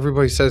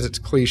everybody says it's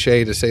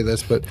cliche to say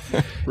this, but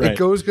It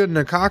goes good in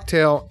a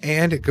cocktail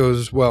and it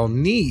goes well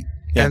neat.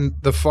 Yeah. And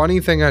the funny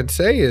thing I'd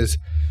say is,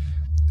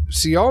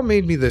 y'all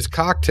made me this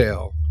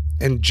cocktail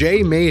and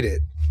Jay made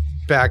it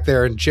back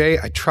there. And Jay,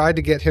 I tried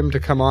to get him to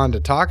come on to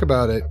talk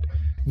about it.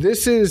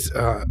 This is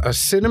a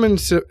cinnamon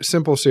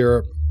simple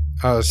syrup,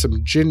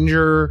 some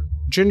ginger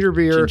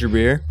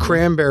beer,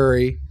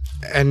 cranberry,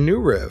 and New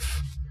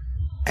Riff.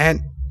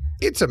 And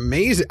it's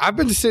amazing. I've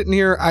been sitting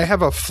here. I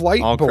have a flight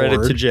board. All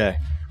credit to Jay.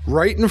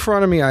 Right in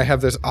front of me, I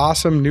have this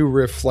awesome New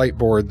Riff flight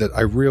board that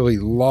I really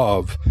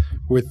love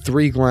with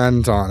 3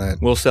 Glens on it.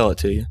 We'll sell it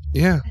to you.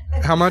 Yeah.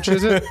 How much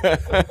is it?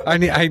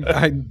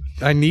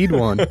 I need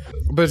one.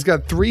 But it's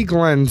got 3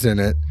 Glens in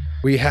it.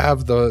 We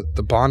have the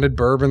bonded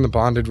bourbon, the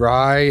bonded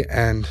rye,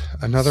 and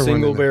another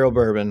single barrel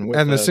bourbon.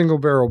 And the single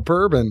barrel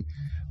bourbon.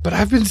 But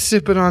I've been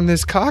sipping on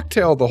this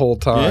cocktail the whole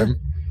time.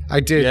 Yeah. I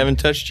did. You haven't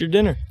touched your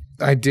dinner.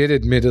 I did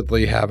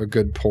admittedly have a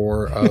good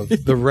pour of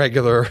the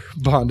regular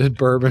bonded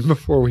bourbon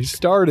before we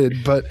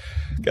started, but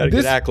got to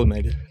get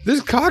acclimated.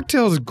 This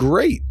cocktail is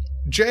great,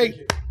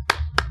 Jay.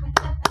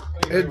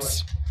 I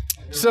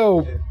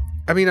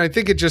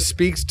think it just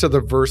speaks to the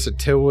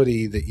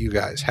versatility that you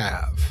guys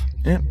have.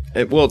 Yeah.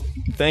 Well,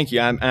 thank you.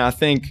 I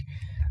think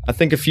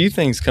a few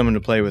things come into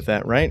play with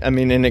that, right?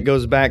 And it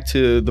goes back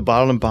to the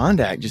Bottled and Bond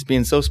Act just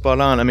being so spot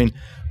on.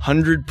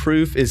 100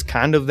 proof is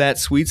kind of that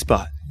sweet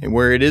spot. And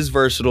where it is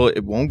versatile,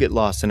 it won't get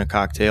lost in a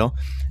cocktail,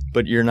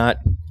 but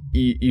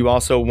you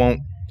also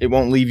won't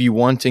leave you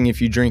wanting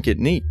if you drink it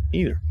neat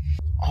either.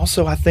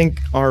 Also, I think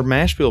our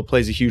mash bill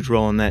plays a huge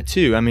role in that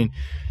too.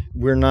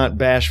 We're not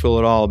bashful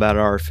at all about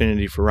our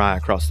affinity for rye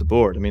across the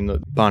board.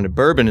 The bonded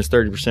bourbon is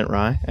 30%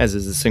 rye, as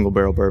is the single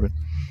barrel bourbon.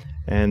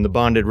 And the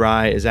bonded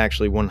rye is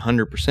actually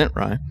 100%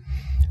 rye.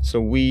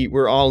 So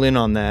we're all in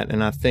on that,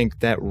 and I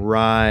think that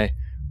rye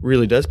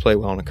really does play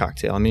well in a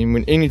cocktail.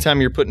 Anytime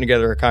you're putting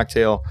together a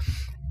cocktail,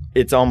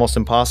 it's almost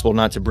impossible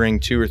not to bring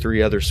 2 or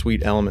 3 other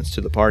sweet elements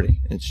to the party.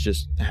 It's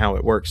just how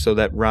it works. So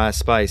that rye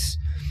spice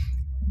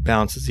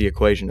balances the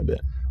equation a bit.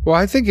 Well,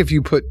 I think if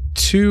you put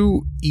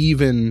 2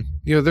 even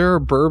there are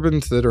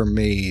bourbons that are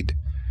made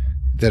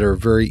that are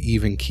very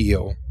even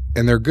keel,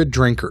 and they're good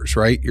drinkers,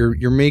 right?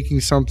 You're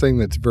making something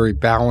that's very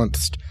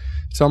balanced.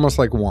 It's almost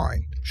like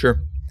wine. Sure.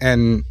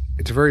 And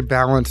it's very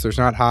balanced. There's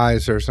not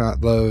highs, there's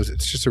not lows.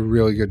 It's just a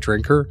really good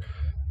drinker.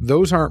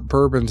 Those aren't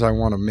bourbons I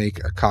want to make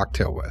a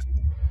cocktail with,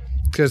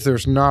 because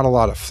there's not a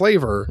lot of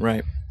flavor.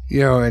 Right.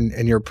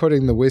 And you're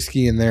putting the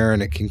whiskey in there,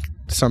 and it can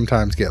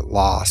sometimes get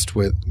lost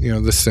with,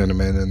 the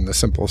cinnamon and the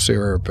simple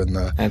syrup and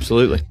the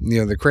Absolutely.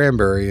 The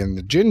cranberry and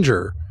the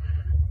ginger.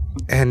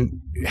 And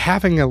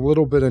having a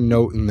little bit of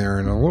note in there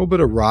and a little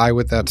bit of rye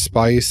with that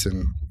spice,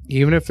 and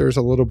even if there's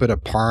a little bit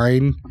of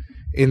pine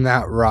in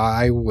that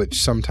rye, which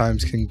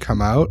sometimes can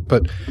come out.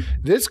 But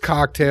this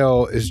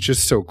cocktail is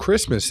just so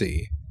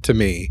Christmassy to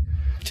me.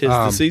 'Tis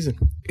the season.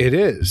 It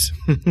is.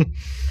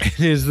 It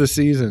is the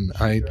season.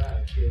 I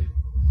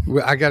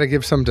got to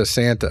give some to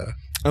Santa.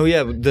 Oh,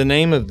 yeah. The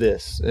name of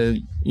this,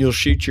 you'll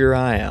shoot your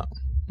eye out.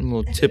 A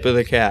little tip of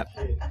the cap.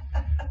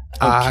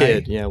 Oh,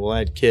 kid. Yeah, we'll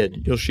add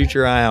kid. You'll shoot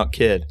your eye out,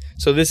 kid.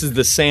 So this is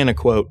the Santa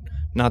quote,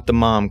 not the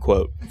mom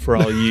quote, for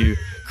all you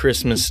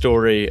Christmas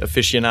story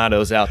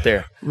aficionados out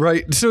there.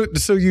 Right.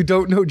 So you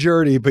don't know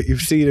Journey, but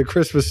you've seen A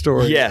Christmas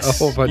Story Yes.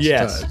 a whole bunch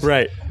of times.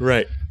 Right.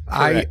 Correct.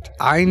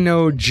 I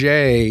know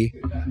Jay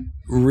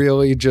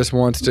really just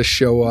wants to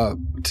show up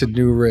to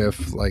New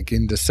Riff like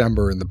in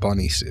December in the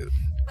bunny suit.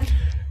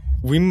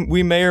 We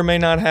may or may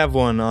not have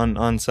one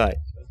on site.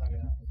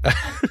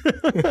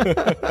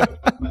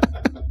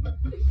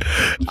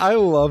 I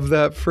love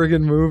that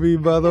friggin' movie,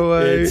 by the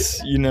way.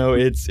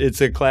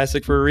 It's a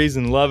classic for a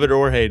reason. Love it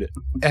or hate it.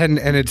 And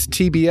it's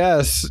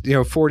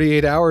TBS,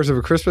 48 hours of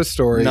A Christmas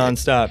Story.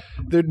 Nonstop.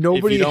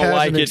 Nobody if you don't has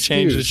like an it, excuse.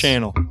 change the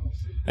channel.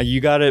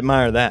 You got to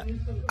admire that.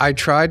 I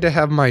tried to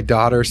have my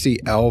daughter see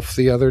Elf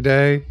the other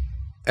day,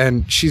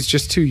 and she's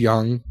just too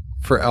young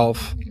for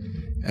Elf.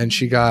 And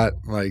she got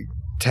like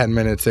 10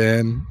 minutes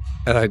in,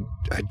 and I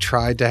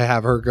tried to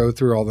have her go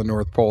through all the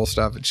North Pole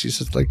stuff, and she's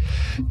just like,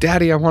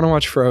 Daddy, I want to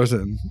watch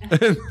Frozen.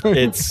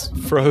 It's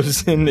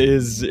Frozen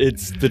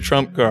it's the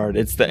trump card.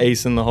 It's the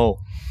ace in the hole.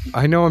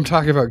 I know I'm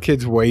talking about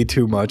kids way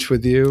too much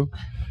with you.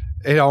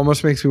 It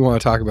almost makes me want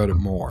to talk about it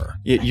more.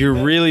 You're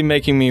really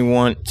making me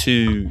want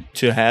to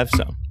have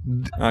some.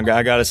 I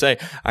got to say,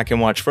 I can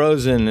watch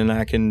Frozen and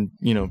I can,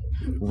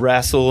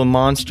 wrestle a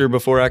monster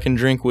before I can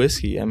drink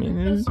whiskey. I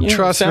mean,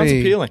 Trust it sounds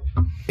me, appealing.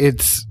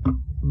 It's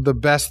the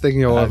best thing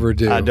you'll ever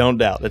do. I don't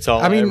doubt. That's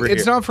all I mean, ever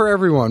it's hear. not for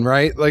everyone,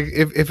 right? Like,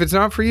 if it's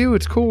not for you,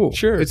 it's cool.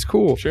 Sure. It's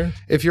cool. Sure.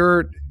 If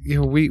you're,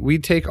 we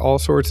take all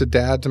sorts of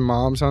dads and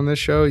moms on this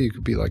show. You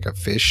could be like a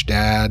fish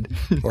dad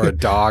or a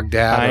dog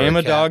dad. I am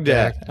a cat dog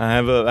dad. I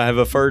have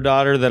a fur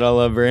daughter that I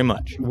love very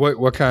much.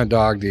 What kind of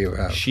dog do you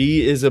have?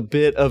 She is a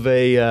bit of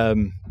a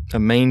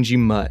mangy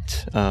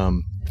mutt,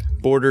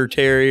 border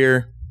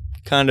terrier,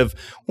 kind of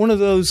one of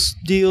those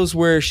deals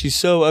where she's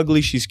so ugly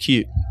she's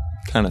cute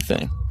kind of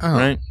thing,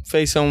 right?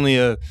 Face only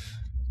a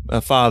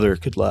father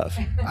could love.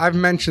 I've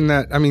mentioned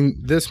that. I mean,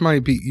 this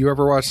might be. You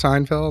ever watch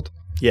Seinfeld?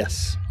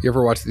 Yes. You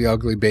ever watch the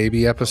Ugly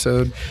Baby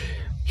episode?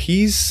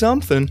 He's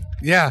something.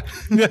 Yeah.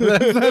 That's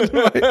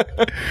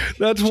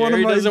one of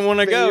Jerry my doesn't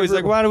want to go. He's like,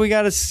 favorite- why do we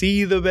got to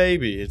see the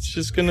baby? It's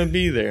just going to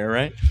be there,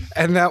 right?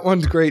 And that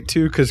one's great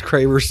too because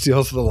Kramer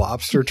steals the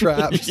lobster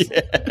traps.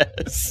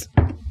 Yes.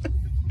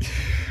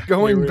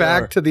 Going Here we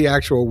back are. to the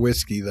actual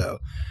whiskey, though,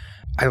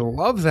 I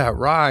love that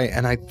rye,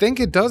 and I think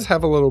it does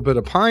have a little bit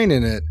of pine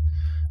in it,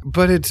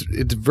 but it's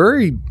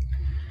very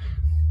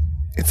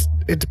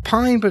it's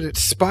pine, but it's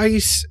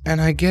spice,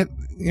 and I get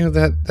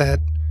that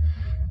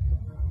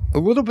a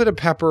little bit of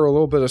pepper, a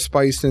little bit of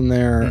spice in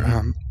there.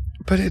 Mm-hmm.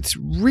 But it's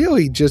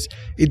really just,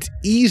 it's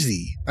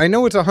easy. I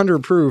know it's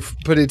 100 proof,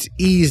 but it's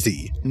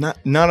easy. Not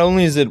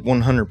only is it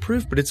 100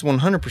 proof, but it's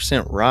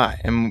 100% rye.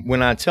 And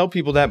when I tell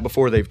people that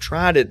before they've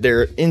tried it,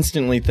 they're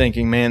instantly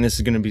thinking, man, this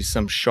is going to be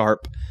some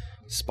sharp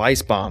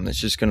spice bomb that's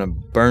just going to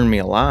burn me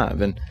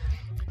alive. And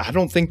I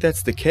don't think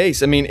that's the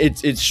case. I mean,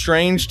 it's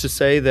strange to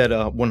say that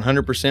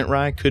 100%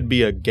 rye could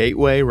be a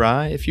gateway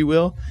rye, if you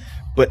will.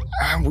 But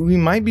we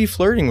might be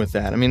flirting with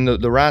that. I mean,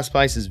 the rye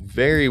spice is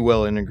very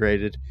well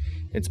integrated.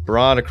 It's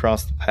broad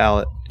across the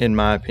palate, in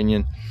my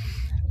opinion.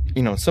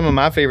 Some of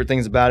my favorite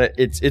things about it,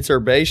 it's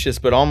herbaceous,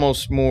 but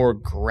almost more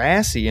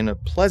grassy in a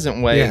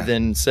pleasant way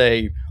than,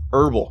 say,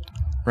 herbal,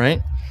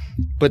 right?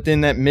 But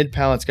then that mid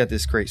palate's got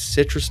this great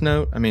citrus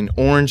note. I mean,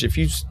 orange. If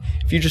you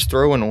just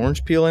throw an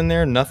orange peel in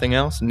there, nothing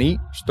else, neat.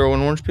 Just throw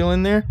an orange peel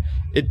in there,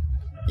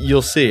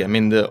 you'll see. I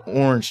mean, the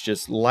orange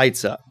just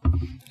lights up,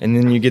 and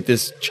then you get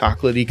this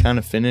chocolatey kind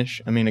of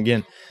finish. I mean,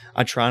 again,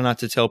 I try not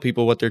to tell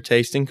people what they're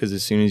tasting because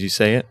as soon as you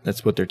say it,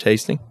 that's what they're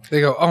tasting. They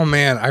go, oh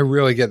man, I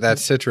really get that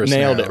citrus.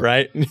 Nailed now. it,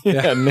 right?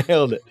 Yeah,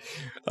 nailed it.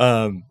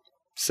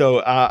 So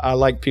I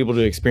like people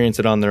to experience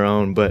it on their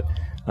own, but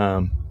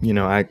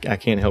I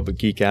can't help but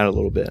geek out a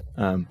little bit.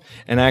 And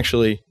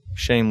actually,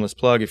 shameless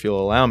plug, if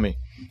you'll allow me,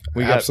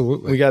 we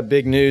got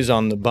big news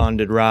on the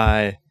Bonded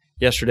Rye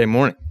yesterday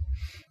morning.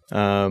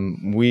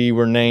 We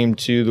were named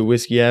to the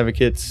Whiskey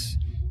Advocates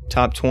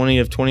top 20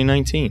 of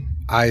 2019.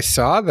 I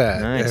saw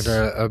that. Nice.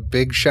 And a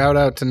big shout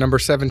out to number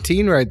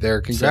 17 right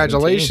there.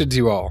 Congratulations, 17.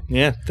 you all.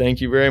 Yeah,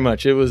 thank you very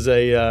much. It was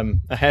a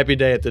happy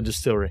day at the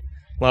distillery.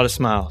 A lot of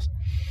smiles.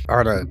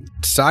 On a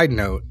side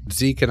note,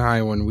 Zeke and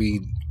I, when we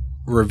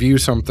review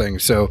something,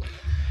 so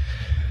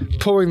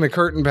pulling the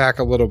curtain back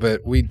a little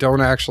bit, we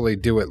don't actually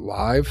do it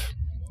live.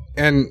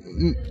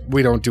 And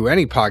we don't do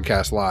any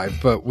podcast live,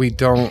 but we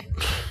don't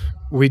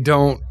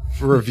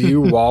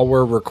review while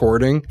we're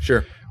recording.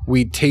 Sure.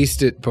 We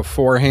taste it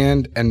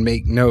beforehand and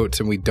make notes,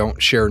 and we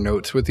don't share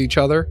notes with each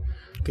other.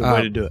 Good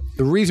way to do it.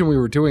 The reason we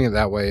were doing it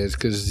that way is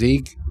because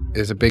Zeke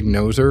is a big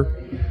noser.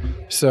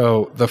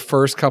 So the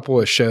first couple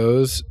of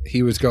shows,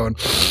 he was going,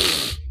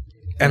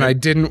 and I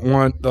didn't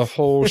want the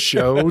whole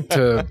show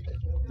to,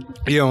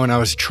 and I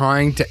was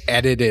trying to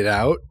edit it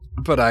out,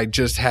 but I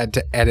just had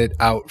to edit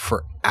out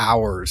for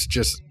hours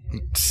just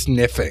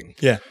sniffing.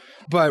 Yeah.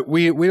 But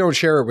we don't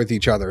share it with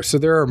each other. So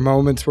there are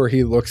moments where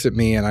he looks at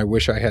me, and I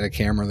wish I had a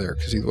camera there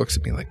because he looks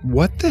at me like,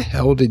 what the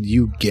hell did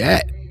you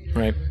get?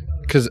 Right.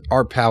 Because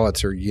our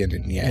palates are yin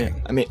and yang.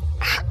 Yeah. I mean,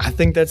 I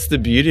think that's the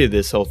beauty of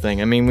this whole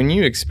thing. I mean, when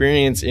you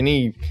experience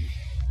any,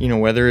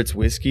 whether it's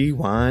whiskey,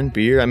 wine,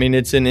 beer, I mean,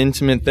 it's an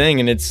intimate thing,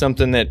 and it's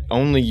something that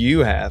only you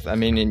have. I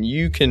mean, and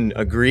you can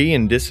agree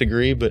and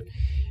disagree, but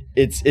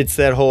it's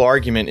that whole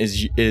argument,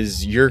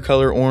 is your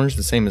color orange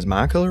the same as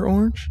my color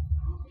orange?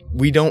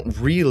 We don't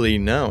really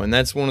know, and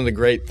that's one of the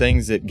great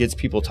things that gets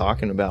people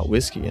talking about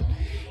whiskey. And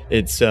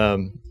it's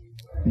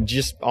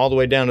just all the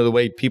way down to the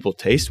way people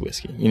taste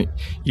whiskey.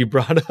 You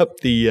brought up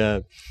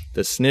the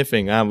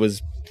sniffing. I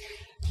was,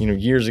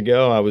 years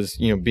ago, I was,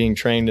 being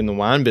trained in the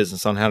wine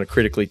business on how to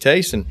critically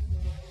taste, and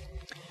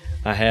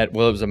it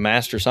was a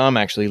master somm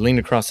actually leaned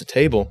across the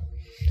table,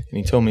 and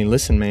he told me,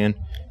 "Listen, man,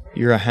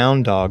 you're a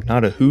hound dog,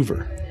 not a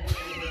Hoover."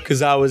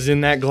 Because I was in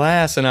that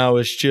glass, and I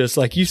was just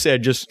like you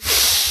said,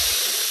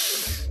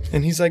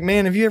 And he's like,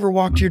 "Man, have you ever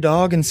walked your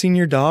dog and seen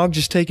your dog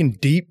just taking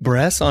deep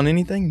breaths on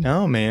anything?"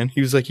 No, man.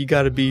 He was like, "You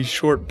got to be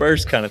short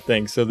burst kind of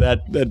thing." So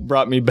that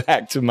brought me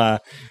back to my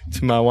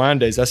wine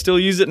days. I still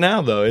use it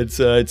now, though. It's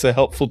a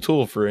helpful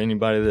tool for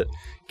anybody that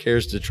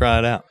cares to try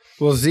it out.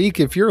 Well, Zeke,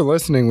 if you're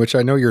listening, which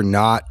I know you're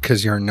not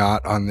because you're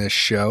not on this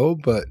show,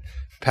 but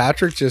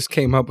Patrick just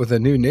came up with a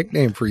new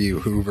nickname for you,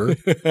 Hoover.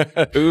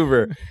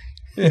 Hoover.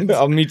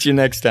 I'll meet you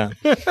next time.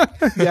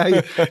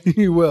 Yeah,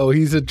 you will.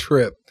 He's a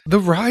trip. The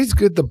rye's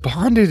good. The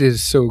bonded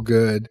is so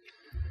good.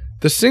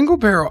 The single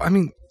barrel, I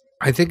mean,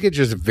 I think it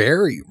just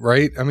vary,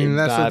 right? I mean,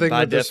 that's the thing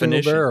with the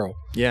single barrel.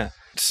 Yeah.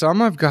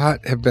 Some I've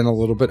got have been a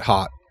little bit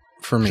hot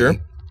for me. Sure.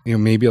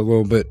 Maybe a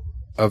little bit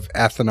of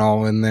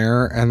ethanol in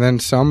there. And then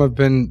some have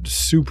been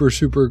super,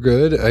 super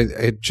good.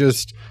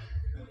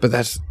 But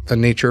that's the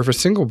nature of a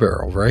single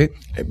barrel, right?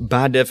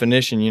 By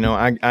definition,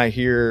 I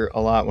hear a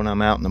lot when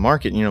I'm out in the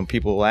market,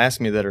 people will ask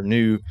me that are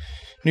new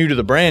to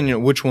the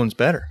brand, which one's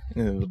better,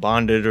 the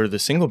bonded or the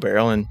single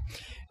barrel? And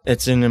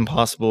it's an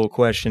impossible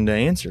question to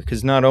answer,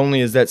 because not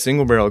only is that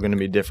single barrel going to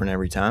be different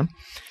every time,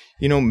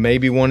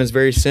 maybe one is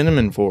very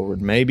cinnamon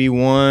forward, maybe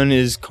one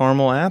is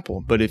caramel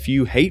apple, but if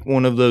you hate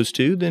one of those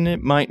two, then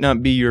it might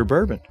not be your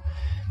bourbon.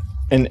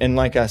 And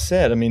like I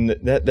said, I mean,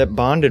 that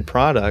bonded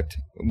product,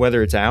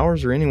 whether it's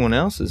ours or anyone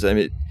else's, I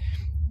mean,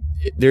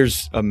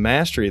 there's a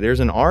mastery,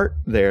 there's an art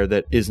there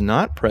that is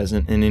not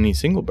present in any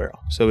single barrel.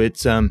 So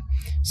it's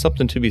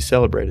something to be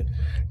celebrated.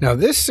 Now,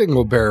 this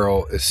single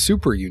barrel is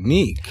super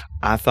unique.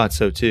 I thought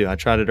so too. I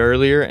tried it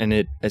earlier, and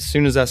as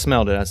soon as I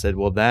smelled it, I said,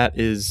 well, that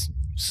is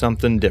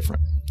something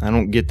different. I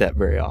don't get that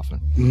very often.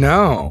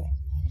 No.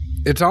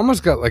 It's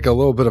almost got like a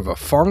little bit of a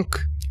funk.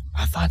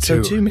 I thought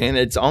so too, man.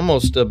 It's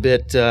almost a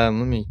bit,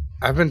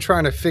 I've been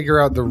trying to figure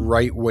out the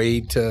right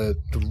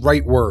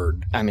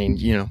word. I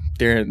mean,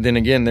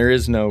 there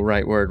is no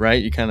right word,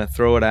 right? You kind of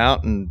throw it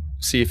out and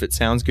see if it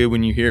sounds good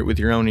when you hear it with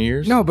your own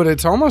ears. No, but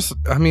it's almost,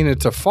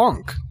 it's a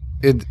funk.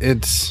 It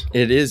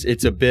is.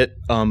 It's a bit,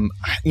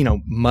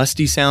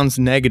 musty sounds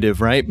negative,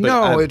 right? But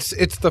no,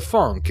 it's the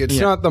funk. It's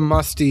not the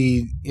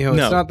musty,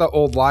 it's not the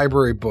old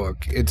library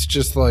book. It's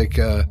just like,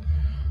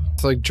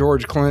 it's like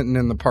George Clinton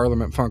and the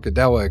Parliament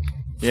Funkadelic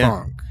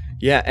funk.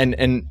 Yeah,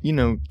 and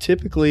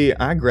typically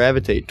I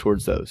gravitate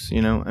towards those.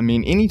 I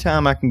mean,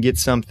 anytime I can get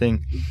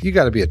something, you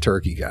got to be a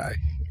turkey guy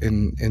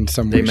in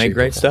some way. They make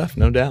great stuff,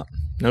 no doubt.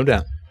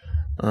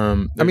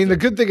 The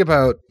good thing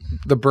about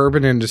the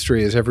bourbon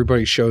industry is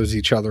everybody shows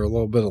each other a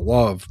little bit of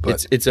love.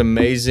 But it's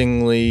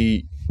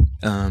amazingly,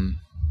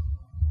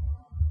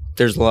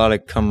 there's a lot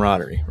of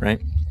camaraderie,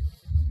 right?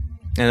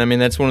 And I mean,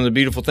 that's one of the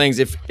beautiful things.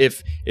 If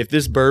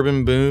this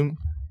bourbon boom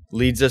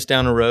leads us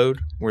down a road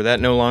where that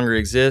no longer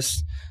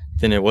exists,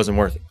 then it wasn't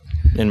worth it,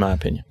 in my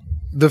opinion.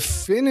 The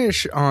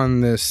finish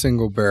on this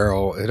single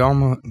barrel, it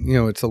almost,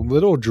 it's a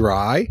little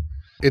dry.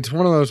 It's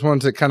one of those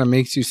ones that kind of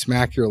makes you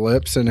smack your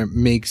lips, and it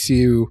makes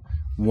you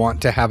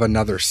want to have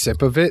another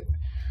sip of it.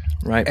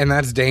 Right. And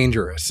that's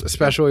dangerous,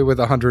 especially with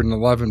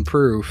 111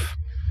 proof.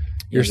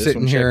 You're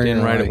sitting here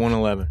and right at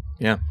 111.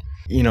 Yeah.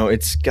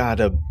 It's got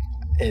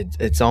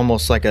it's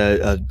almost like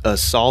a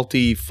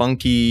salty,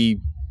 funky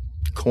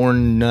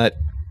corn nut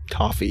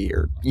toffee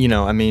or,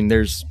 I mean,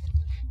 it's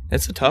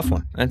a tough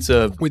one.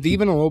 With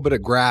even a little bit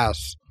of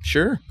grass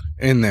sure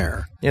in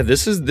there. Yeah,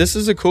 this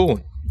is a cool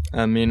one.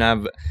 I mean,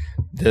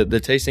 the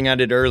tasting I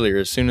did earlier,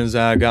 as soon as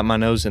I got my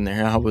nose in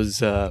there,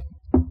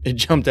 it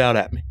jumped out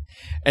at me.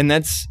 And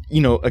that's,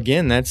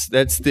 again, that's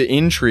the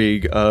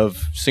intrigue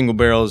of single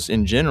barrels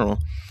in general.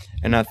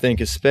 And I think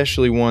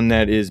especially one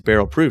that is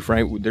barrel proof,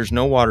 right? There's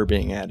no water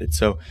being added.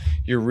 So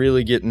you're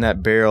really getting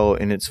that barrel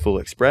in its full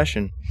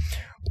expression.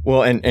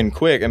 Well, and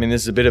quick, I mean,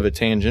 this is a bit of a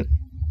tangent,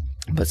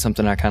 but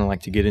something I kind of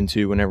like to get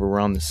into whenever we're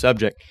on the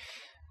subject.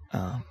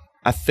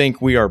 I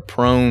think we are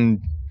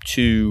prone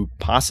to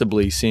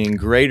possibly seeing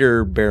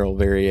greater barrel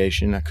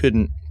variation. I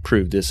couldn't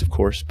prove this, of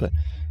course, but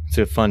it's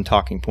a fun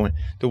talking point.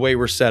 The way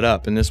we're set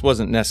up, and this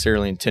wasn't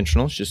necessarily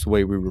intentional, it's just the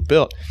way we were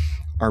built.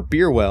 Our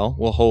beer well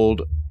will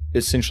hold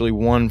essentially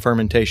one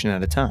fermentation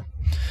at a time.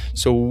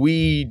 So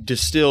we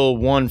distill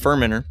one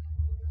fermenter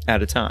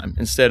at a time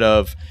instead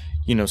of,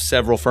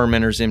 several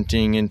fermenters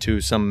emptying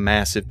into some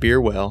massive beer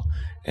well.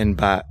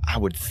 And I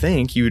would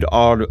think you'd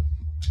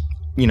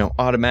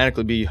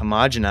automatically be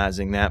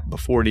homogenizing that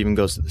before it even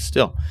goes to the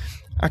still.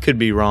 I could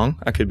be wrong.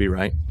 I could be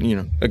right.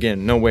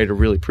 Again, no way to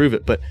really prove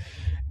it, but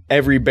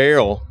every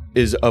barrel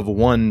is of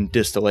one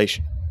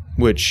distillation,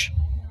 which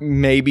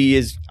maybe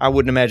is, I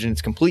wouldn't imagine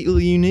it's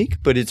completely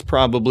unique, but it's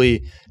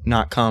probably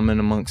not common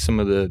amongst some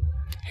of the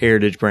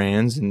heritage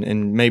brands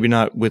and maybe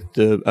not with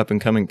the up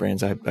and coming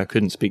brands. I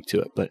couldn't speak to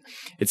it, but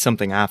it's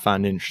something I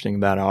find interesting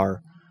about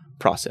our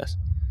process.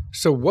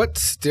 So what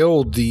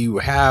still do you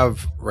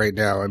have right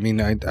now? I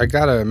mean, I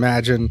got to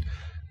imagine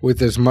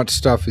with as much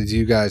stuff as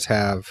you guys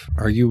have,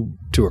 are you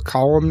to a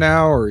column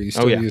now or are you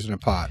still using a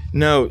pot?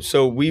 No,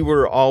 so we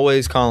were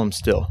always column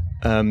still.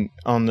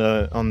 On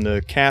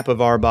the cap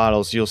of our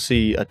bottles, you'll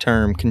see a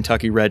term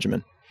Kentucky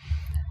Regimen,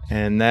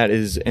 and that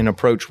is an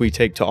approach we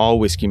take to all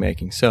whiskey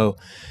making. So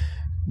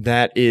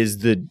that is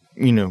the,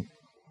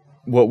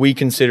 what we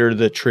consider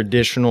the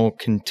traditional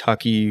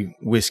Kentucky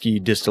whiskey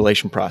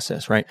distillation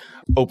process, right?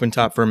 Open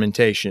top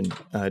fermentation,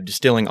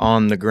 distilling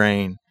on the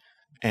grain,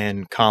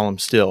 and column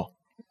still,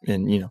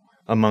 and,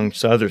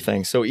 amongst other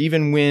things. So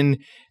even when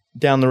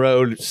down the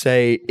road,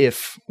 say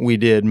if we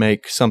did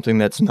make something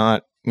that's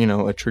not,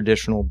 a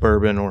traditional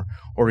bourbon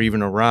or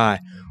even a rye,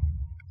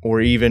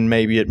 or even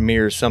maybe it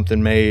mirrors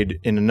something made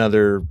in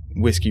another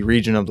whiskey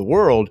region of the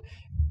world,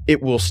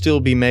 it will still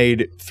be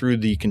made through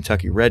the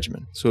Kentucky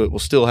Regimen. So it will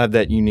still have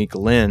that unique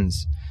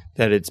lens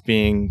that it's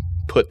being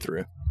put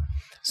through.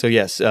 So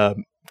yes,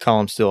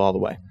 column still all the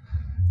way.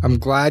 I'm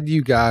glad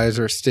you guys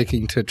are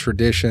sticking to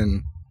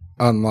tradition,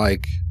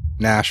 unlike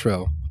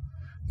Nashville.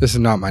 This is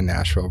not my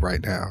Nashville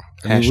right now.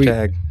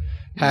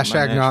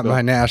 Hashtag not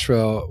my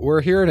Nashville.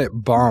 We're hearing it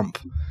bump.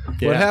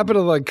 Yeah. What happened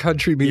to like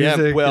country music?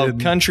 Yeah, well,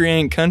 country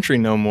ain't country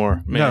no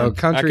more, man. No,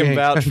 country ain't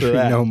country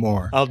no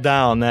more. I'll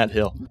die on that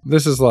hill.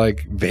 This is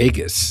like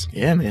Vegas.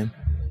 Yeah, man.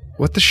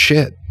 What the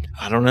shit?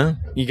 I don't know.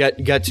 You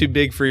got too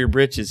big for your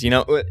britches.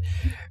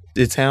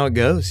 It's how it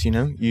goes.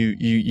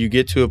 You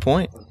get to a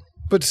point.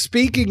 But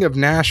speaking of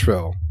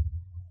Nashville,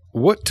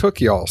 what took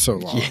y'all so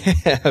long?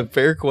 Yeah,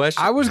 fair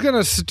question. I was going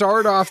to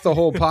start off the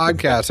whole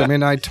podcast. I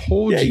mean, I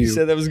told you. You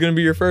said that was going to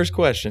be your first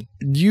question.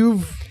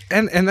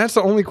 And that's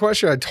the only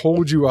question I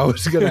told you I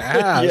was going to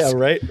ask. Yeah,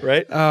 right.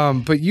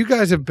 But you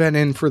guys have been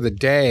in for the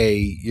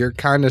day. You're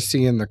kind of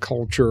seeing the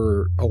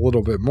culture a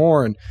little bit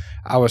more. And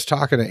I was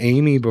talking to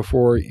Amy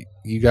before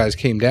you guys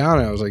came down,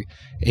 and I was like,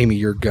 Amy,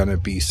 you're going to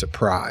be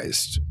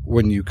surprised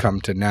when you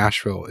come to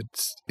Nashville.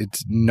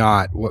 It's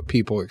not what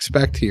people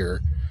expect here.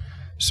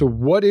 So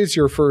what is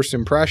your first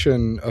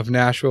impression of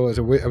Nashville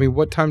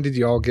what time did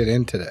you all get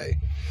in today?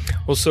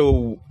 Well,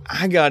 so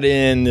I got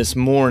in this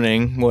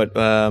morning,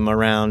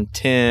 around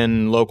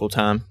 10 local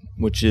time,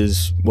 which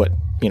is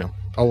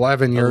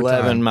 11 your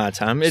 11 time. My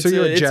time. It's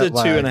so a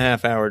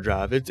 2.5 hour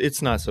drive.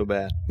 It's not so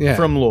bad. Yeah.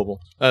 From Louisville.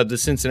 The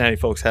Cincinnati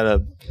folks had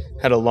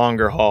a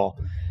longer haul,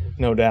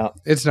 no doubt.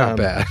 It's not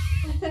bad.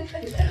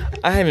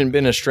 I haven't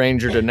been a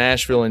stranger to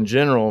Nashville in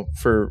general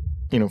for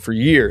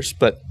years,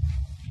 but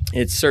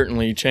it's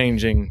certainly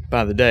changing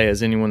by the day,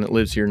 as anyone that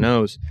lives here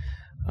knows.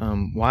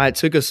 Why it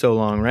took us so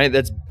long, right?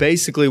 That's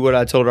basically what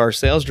I told our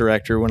sales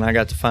director when I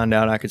got to find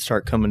out I could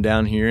start coming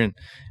down here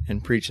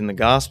and preaching the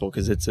gospel,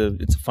 because it's a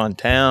fun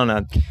town.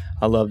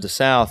 I love the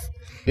South.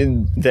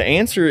 And the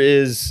answer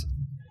is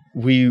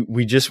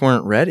we just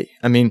weren't ready.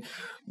 I mean,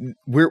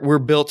 we're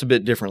built a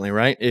bit differently,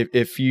 right?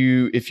 If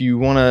you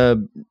want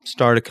to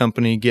start a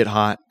company, get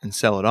hot, and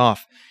sell it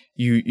off,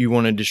 you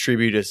want to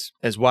distribute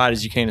as wide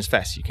as you can, as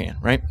fast as you can,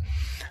 right?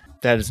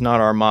 That is not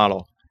our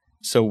model.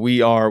 So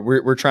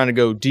we're trying to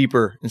go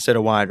deeper instead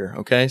of wider.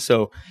 Okay.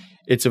 So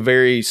it's a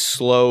very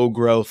slow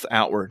growth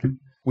outward.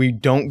 We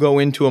don't go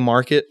into a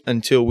market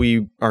until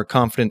we are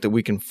confident that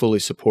we can fully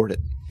support it.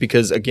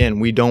 Because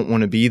again, we don't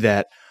want to be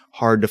that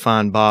hard to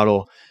find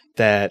bottle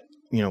that,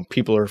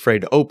 people are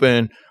afraid to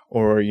open,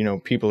 or,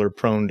 people are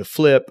prone to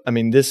flip. I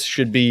mean, this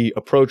should be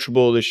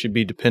approachable. This should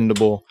be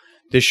dependable.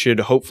 This should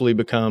hopefully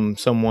become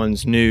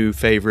someone's new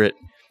favorite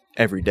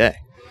every day.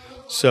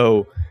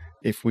 So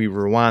if we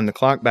rewind the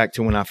clock back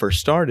to when I first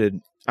started,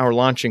 our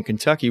launch in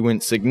Kentucky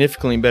went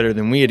significantly better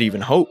than we had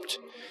even hoped.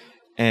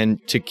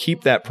 And to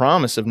keep that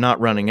promise of not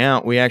running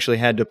out, we actually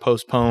had to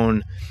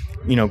postpone,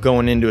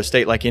 going into a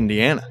state like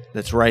Indiana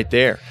that's right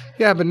there.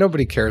 Yeah, but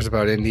nobody cares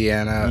about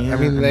Indiana. Yeah, I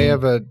mean, they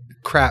have a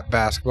crap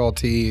basketball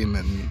team.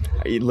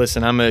 And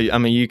listen, I'm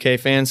a UK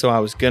fan, so I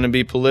was going to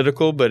be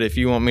political, but if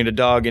you want me to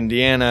dog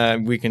Indiana,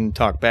 we can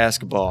talk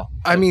basketball.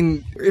 I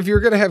mean, if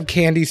you're going to have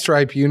candy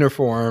stripe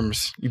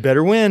uniforms, you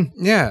better win.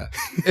 Yeah.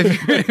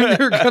 If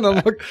you're going to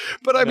look.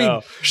 But I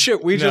mean,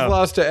 shit, we just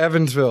lost to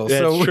Evansville.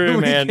 That's so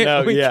true, man.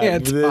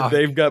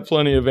 They've got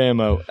plenty of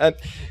ammo.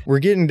 We're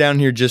getting down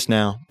here just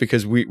now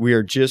because we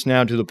are just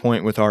now to the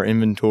point with our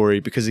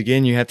inventory because,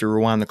 again, you have to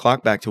rewind the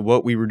clock back to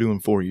what we were doing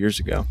 4 years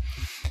ago.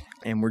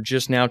 And we're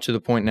just now to the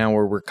point now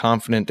where we're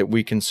confident that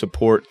we can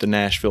support the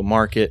Nashville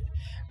market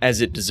as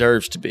it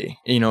deserves to be.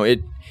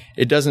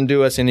 It doesn't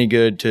do us any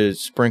good to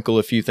sprinkle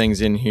a few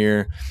things in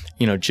here,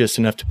 just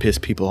enough to piss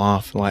people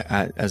off,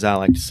 as I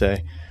like to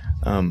say.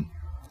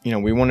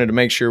 We wanted to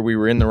make sure we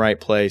were in the right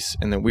place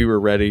and that we were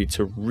ready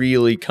to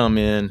really come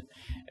in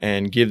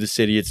and give the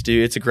city its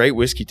due. It's a great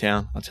whiskey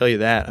town, I'll tell you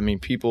that. I mean,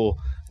 people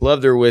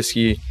love their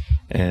whiskey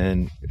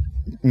and,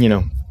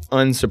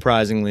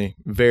 unsurprisingly,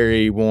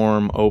 very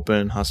warm,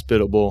 open,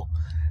 hospitable.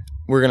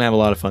 We're going to have a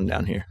lot of fun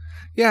down here.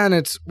 Yeah, and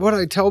it's what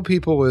I tell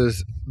people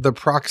is the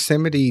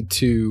proximity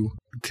to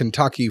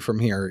Kentucky from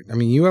here. I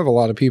mean, you have a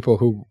lot of people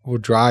who will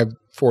drive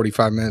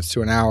 45 minutes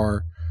to an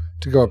hour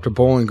to go up to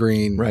Bowling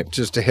Green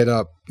just to hit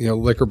up,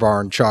 Liquor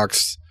Barn,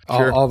 Chuck's,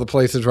 all the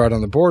places right on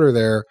the border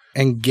there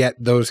and get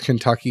those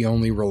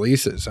Kentucky-only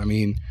releases. I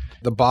mean,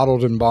 the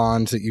bottled and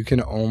bonds that you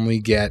can only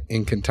get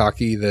in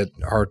Kentucky that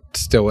are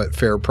still at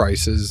fair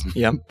prices,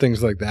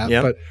 things like that.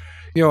 Yep. But,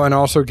 and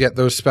also get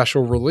those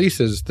special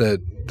releases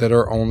that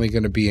are only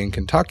going to be in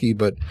Kentucky.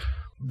 But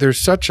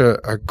there's such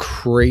a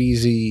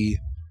crazy,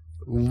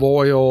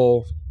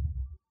 loyal,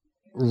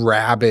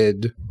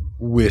 rabid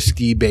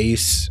whiskey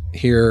base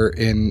here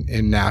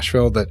in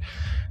Nashville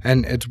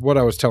and it's what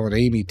I was telling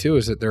Amy too,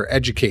 is that they're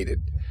educated.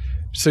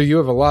 So you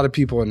have a lot of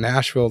people in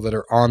Nashville that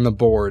are on the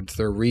boards.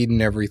 They're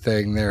reading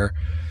everything. They're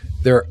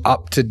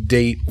up to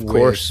date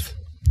with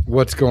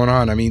what's going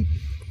on. I mean,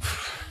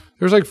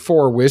 there's like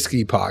 4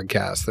 whiskey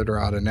podcasts that are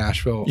out of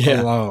Nashville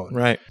alone.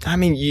 Right. I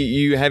mean,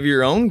 you have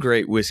your own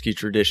great whiskey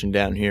tradition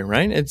down here,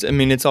 right? It's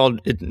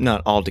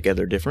not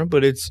altogether different,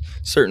 but it's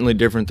certainly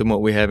different than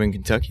what we have in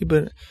Kentucky.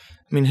 But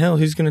I mean, hell,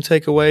 who's going to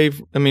take away?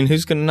 I mean,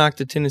 who's going to knock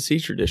the Tennessee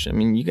tradition? I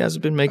mean, you guys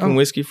have been making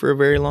whiskey for a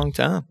very long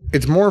time.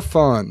 It's more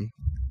fun.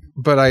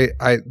 But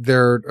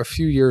they're a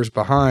few years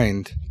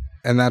behind,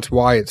 and that's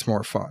why it's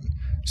more fun.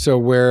 So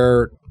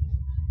where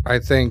I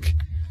think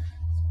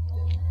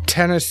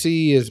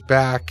Tennessee is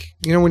back,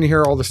 when you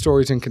hear all the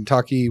stories in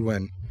Kentucky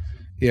when,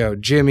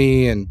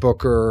 Jimmy and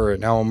Booker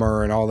and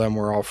Elmer and all them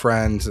were all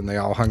friends and they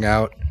all hung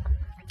out.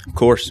 Of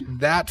course.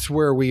 That's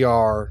where we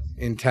are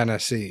in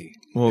Tennessee,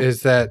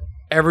 is that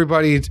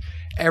everybody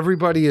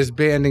is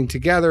banding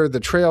together. The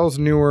trail's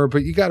newer,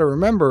 but you got to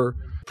remember,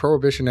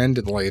 Prohibition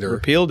ended later.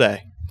 Repeal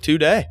Day.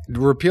 Today.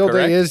 Repeal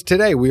Day is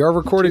today. We are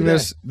recording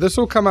this. This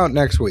will come out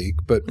next week,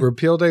 but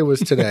Repeal Day was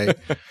today.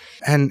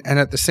 and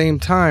at the same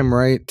time,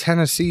 right,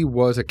 Tennessee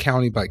was a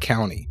county by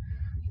county.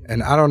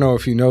 And I don't know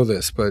if you know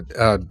this, but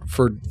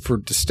for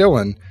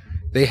distilling,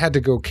 they had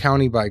to go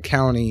county by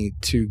county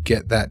to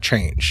get that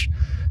change.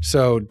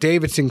 So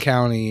Davidson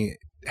County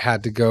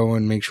had to go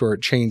and make sure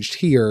it changed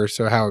here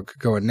so how it could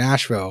go in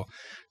Nashville.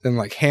 Then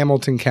like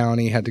Hamilton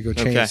County had to go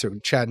change so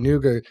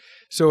Chattanooga.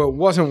 So it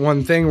wasn't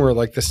one thing where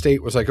like the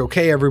state was like,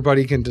 okay,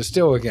 everybody can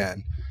distill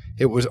again.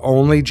 It was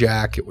only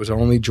Jack, it was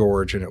only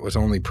George, and it was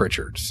only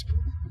Pritchard's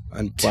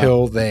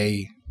until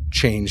they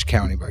changed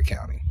county by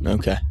county.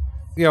 Okay.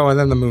 And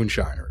then the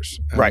Moonshiners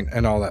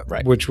and all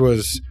that, which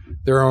was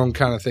their own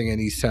kind of thing in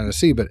East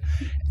Tennessee. But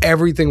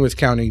everything was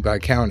county by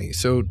county.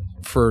 So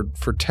for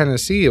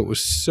Tennessee, it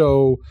was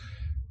so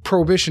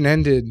Prohibition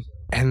ended,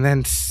 and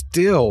then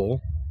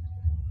still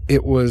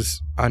it was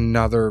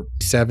another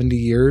 70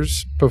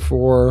 years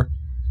before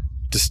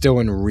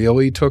distilling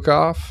really took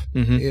off.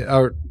 Mm-hmm.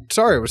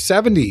 It was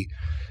 70.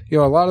 A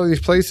lot of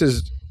these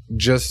places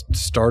just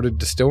started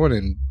distilling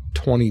in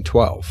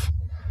 2012.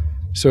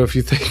 So if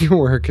you think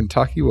where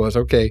Kentucky was,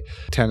 okay,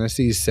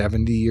 Tennessee's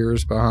 70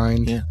 years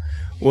behind. Yeah.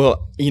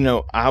 Well,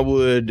 I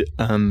would...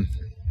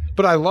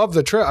 But I love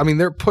the trail. I mean,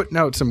 they're putting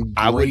out some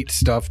great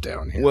stuff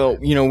down here. Well,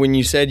 when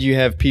you said you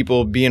have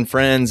people being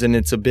friends and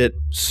it's a bit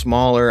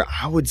smaller,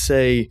 I would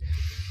say,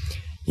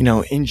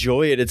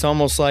 enjoy it. It's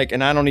almost like,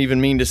 and I don't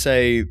even mean to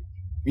say,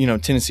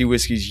 Tennessee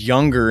whiskey's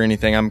younger or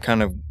anything. I'm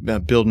kind of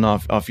building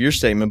off your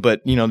statement.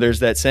 But, there's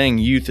that saying,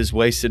 youth is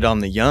wasted on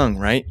the young,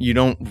 right? You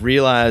don't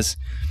realize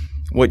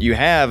what you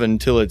have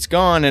until it's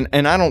gone.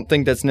 And I don't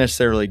think that's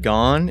necessarily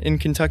gone in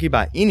Kentucky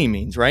by any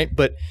means, right?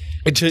 But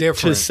it's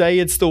different. To say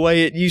it's the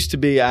way it used to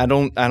be, I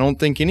don't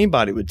think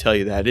anybody would tell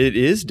you that. It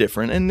is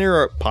different, and there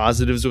are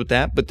positives with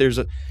that, but there's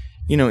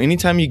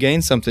anytime you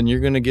gain something, you're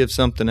going to give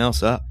something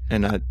else up.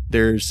 And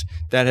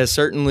that has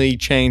certainly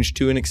changed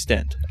to an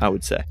extent, I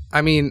would say.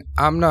 I mean,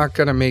 I'm not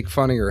going to make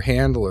fun of your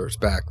handlers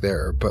back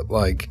there, but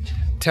like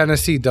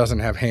Tennessee doesn't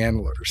have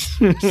handlers.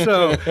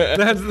 So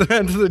that's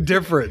the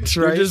difference,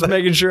 right? You're just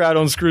making sure I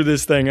don't screw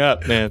this thing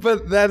up, man.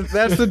 But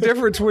that's the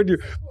difference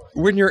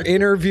when you're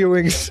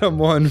interviewing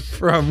someone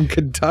from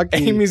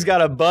Kentucky. Amy's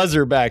got a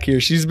buzzer back here.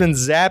 She's been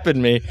zapping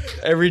me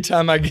every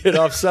time I get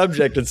off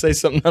subject and say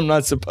something I'm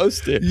not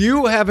supposed to.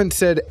 You haven't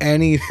said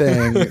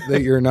anything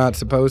that you're not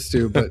supposed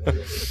to, but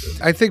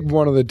I think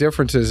one of the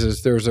differences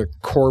is there's a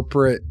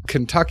corporate.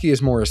 Kentucky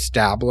is more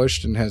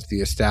established and has the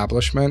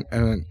establishment,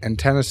 and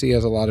Tennessee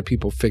has a lot of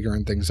people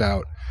figuring things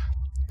out.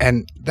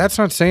 And that's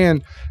not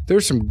saying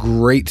there's some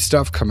great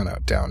stuff coming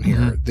out down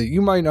here that you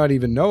might not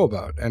even know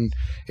about. And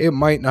it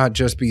might not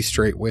just be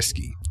straight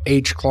whiskey.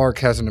 H. Clark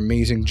has an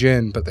amazing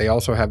gin, but they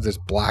also have this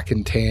black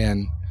and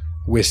tan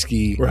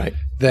whiskey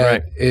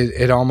that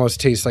it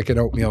almost tastes like an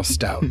oatmeal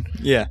stout.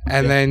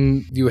 And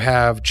then you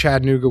have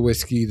Chattanooga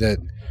whiskey that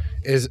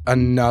is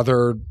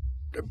another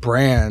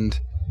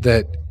brand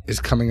that is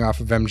coming off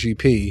of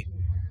MGP.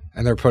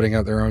 And they're putting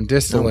out their own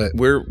distillate.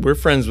 We're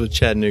friends with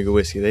Chattanooga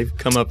whiskey. They've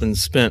come up and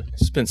spent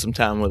some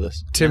time with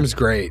us. Tim's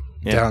great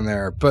down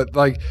there. But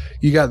like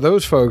you got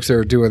those folks that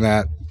are doing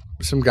that.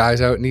 Some guys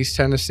out in East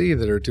Tennessee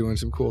that are doing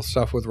some cool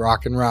stuff with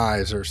Rock and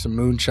Ryes or some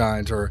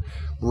moonshines or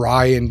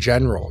rye in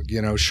general.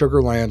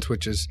 Sugarlands,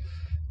 which is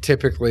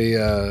typically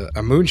a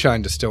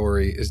moonshine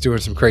distillery, is doing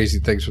some crazy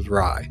things with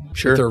rye.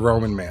 Sure. With their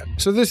Roman man.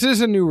 So this is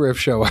a new riff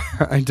show.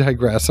 I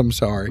digress. I'm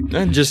sorry.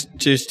 Just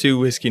two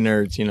whiskey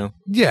nerds,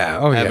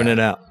 Yeah. having it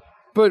out.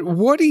 But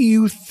what do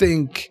you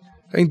think?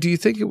 I mean, do you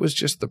think it was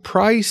just the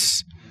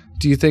price?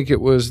 Do you think it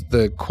was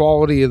the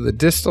quality of the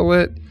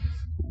distillate?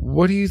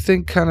 What do you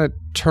think kind of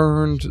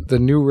turned the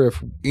New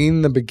Riff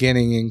in the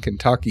beginning in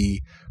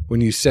Kentucky when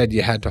you said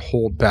you had to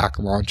hold back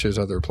launches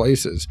other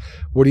places?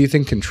 What do you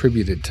think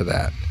contributed to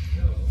that?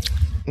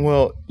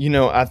 Well,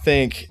 I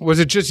think... Was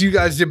it just you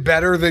guys did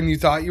better than you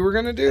thought you were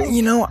going to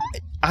do?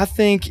 I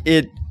think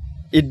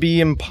it'd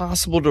be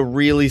impossible to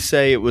really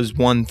say it was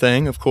one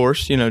thing, of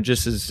course,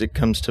 just as it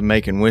comes to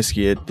making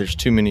whiskey, there's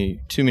too many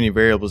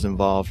variables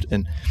involved.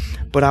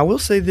 But I will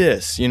say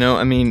this,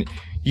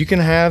 you can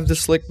have the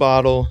slick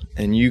bottle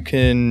and you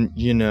can,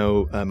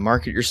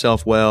 market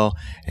yourself well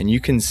and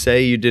you can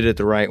say you did it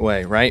the right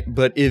way, right?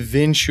 But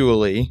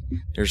eventually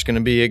there's going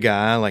to be a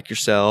guy like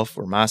yourself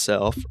or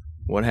myself,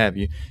 what have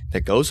you,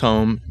 that goes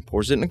home,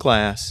 pours it in a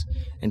glass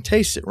and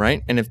tastes it,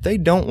 right? And if they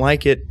don't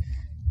like it,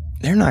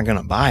 they're not going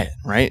to buy it,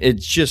 right?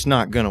 It's just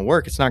not going to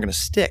work. It's not going to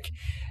stick.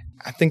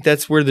 I think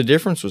that's where the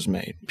difference was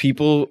made.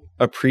 People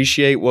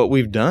appreciate what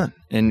we've done.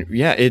 And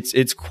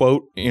it's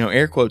quote,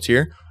 air quotes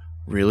here,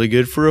 really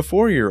good for a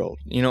 4-year-old,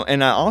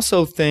 and I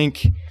also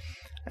think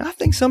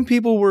some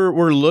people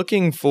were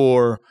looking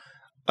for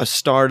a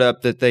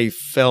startup that they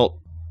felt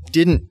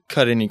didn't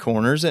cut any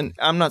corners. And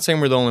I'm not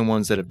saying we're the only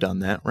ones that have done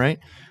that, right?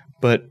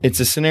 But it's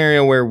a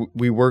scenario where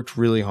we worked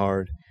really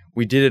hard.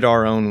 We did it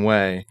our own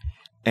way.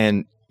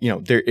 And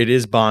it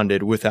is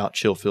bonded without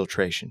chill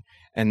filtration.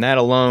 And that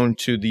alone,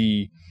 to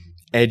the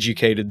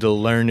educated, the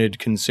learned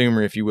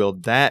consumer, if you will,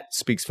 that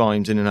speaks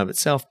volumes in and of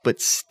itself. But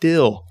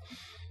still,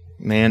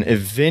 man,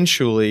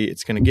 eventually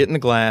it's going to get in the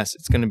glass,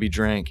 it's going to be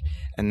drank.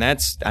 And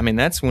that's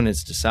when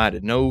it's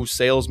decided. No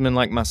salesman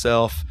like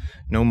myself,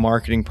 no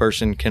marketing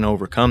person can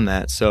overcome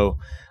that. So,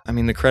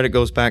 the credit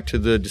goes back to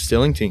the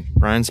distilling team,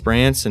 Brian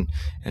Sprance and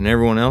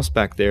everyone else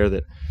back there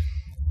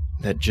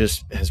that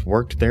just has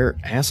worked their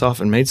ass off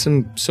and made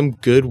some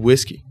good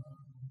whiskey.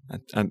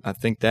 I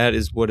think that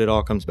is what it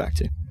all comes back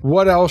to.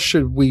 What else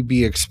should we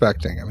be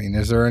expecting?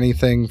 Is there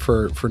anything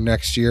for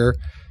next year?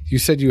 You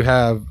said you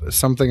have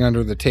something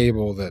under the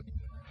table that...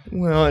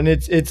 Well, and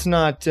it's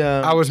not...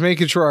 I was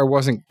making sure I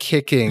wasn't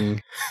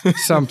kicking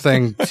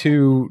something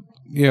too...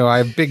 I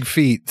have big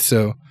feet,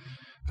 so...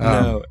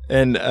 No,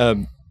 and...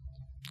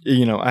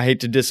 I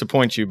hate to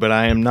disappoint you, but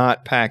I am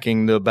not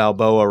packing the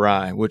Balboa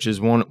Rye, which was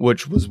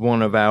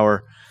one of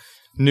our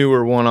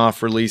newer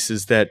one-off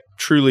releases that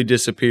truly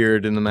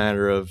disappeared in the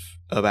matter of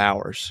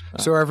hours.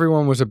 So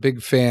everyone was a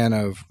big fan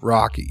of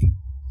Rocky.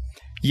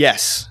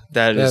 Yes,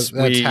 that's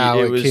how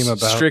it came about.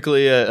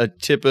 Strictly a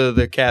tip of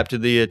the cap to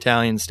the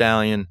Italian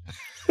stallion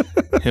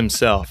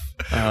himself.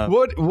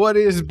 What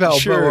is Balboa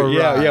sure,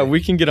 Rye? Yeah, we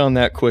can get on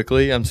that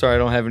quickly. I'm sorry I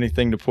don't have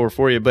anything to pour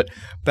for you, but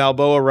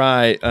Balboa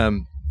Rye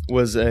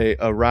was a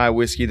rye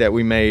whiskey that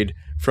we made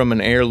from an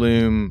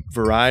heirloom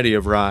variety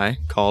of rye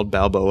called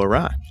Balboa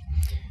Rye.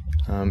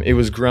 It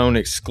was grown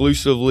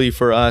exclusively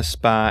for us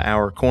by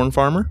our corn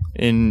farmer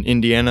in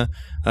Indiana,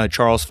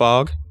 Charles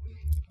Fogg,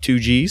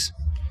 2 Gs.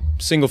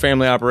 Single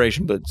family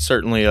operation, but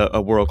certainly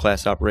a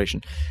world-class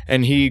operation.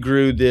 And he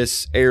grew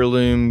this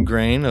heirloom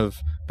grain of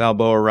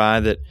Balboa Rye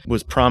that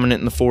was prominent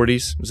in the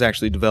 40s, was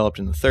actually developed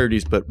in the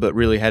 30s, but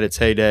really had its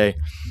heyday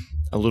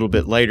a little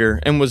bit later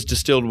and was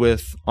distilled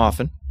with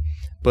often,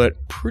 but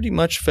pretty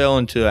much fell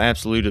into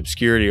absolute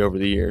obscurity over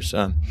the years.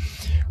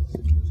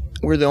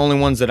 we're the only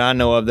ones that I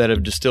know of that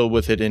have distilled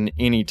with it in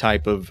any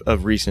type of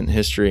recent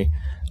history.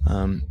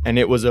 And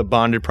it was a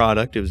bonded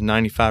product. It was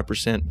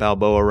 95%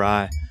 Balboa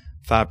rye,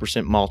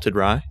 5% malted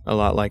rye, a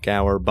lot like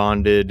our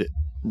bonded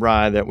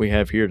rye that we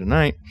have here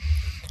tonight.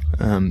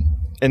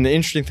 And the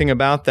interesting thing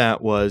about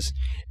that was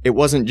it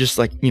wasn't just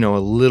like, a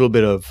little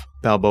bit of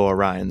Balboa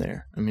rye in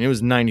there. I mean, it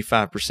was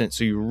 95%.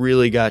 So you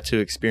really got to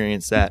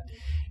experience that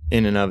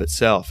in and of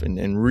itself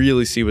and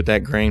really see what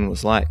that grain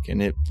was like.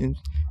 And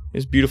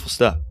it's beautiful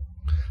stuff.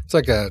 It's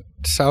like a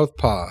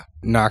southpaw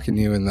knocking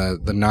you in the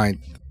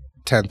 9th,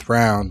 10th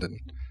round and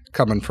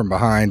coming from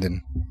behind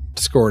and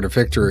scoring a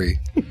victory,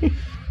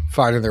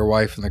 finding their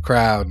wife in the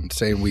crowd and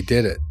saying, "We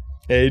did it."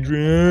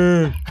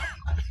 Adrian.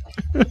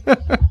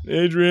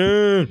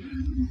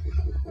 Adrian.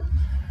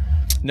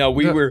 No,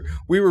 we were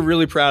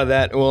really proud of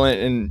that. Well,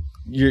 and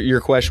your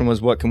question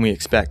was, what can we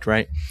expect,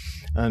 right?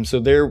 So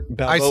they're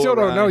Balboa I still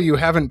don't rye. know. You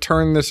haven't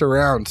turned this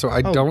around, so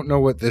I don't know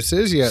what this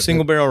is yet.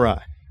 Single barrel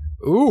rye.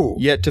 Ooh.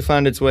 Yet to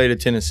find its way to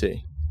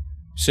Tennessee.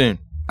 Soon.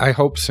 I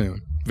hope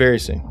soon. Very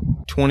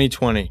soon.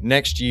 2020.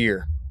 Next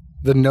year.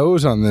 The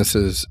nose on this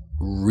is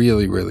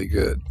really, really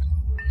good.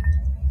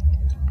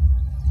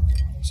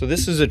 So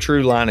this is a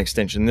true line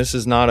extension. This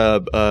is not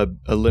a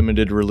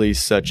limited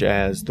release such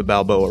as the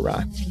Balboa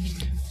rye.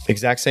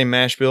 Exact same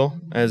mash bill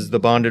as the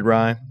bonded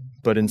rye,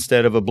 but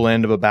instead of a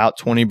blend of about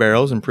 20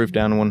 barrels and proof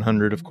down to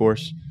 100, of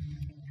course.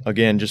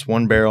 Again, just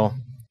one barrel.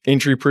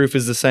 Entry proof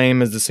is the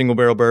same as the single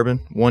barrel bourbon,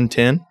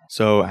 110.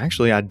 So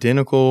actually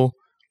identical.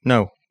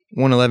 No,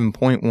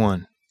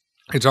 111.1.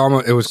 It's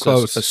almost. It was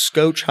close. A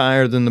scotch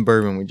higher than the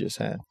bourbon we just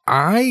had.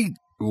 I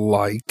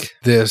like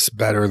this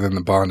better than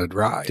the bonded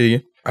rye. Do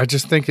you? I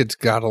just think it's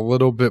got a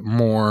little bit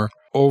more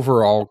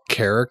overall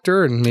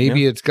character, and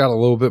maybe it's got a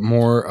little bit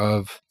more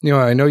of,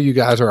 I know you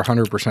guys are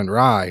 100%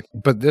 rye,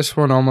 but this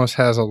one almost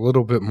has a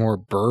little bit more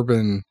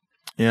bourbon.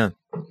 Yeah.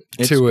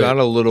 It's to got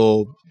it. a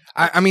little.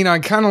 I mean, I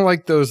kind of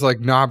like those like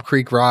Knob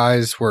Creek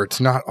ryes where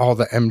it's not all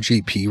the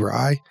MGP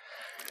rye,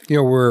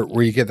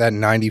 where you get that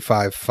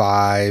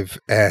 95.5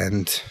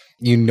 and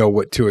you know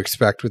what to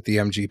expect with the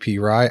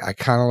MGP rye. I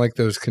kind of like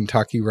those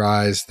Kentucky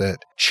ryes that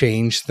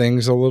change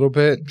things a little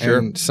bit. Sure.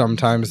 And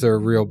sometimes they're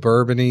real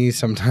bourbony,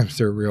 sometimes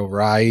they're real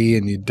rye-y,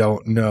 and you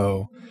don't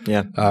know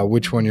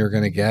which one you're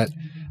going to get.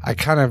 I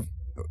kind of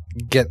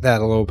get that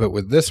a little bit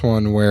with this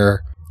one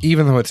where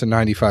even though it's a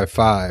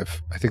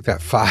 95.5, I think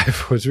that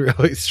 5 was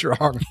really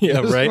strong.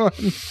 Yeah, This right. one,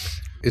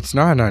 it's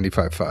not a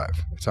 95.5.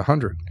 It's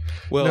 100.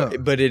 Well, No.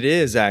 but it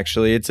is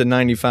actually. It's a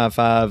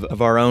 95.5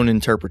 of our own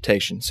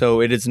interpretation. So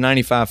it is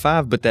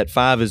 95.5, but that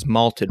 5 is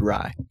malted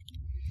rye.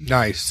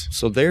 Nice.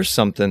 So there's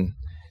something,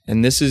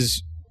 and this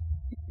is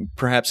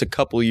perhaps a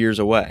couple years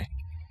away,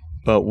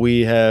 but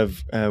we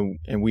have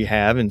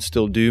and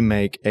still do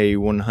make a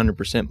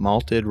 100%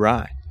 malted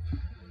rye.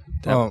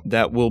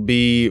 That will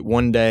be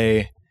one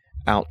day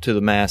out to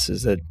the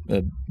masses. A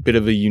bit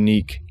of a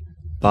unique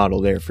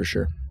bottle there for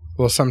sure.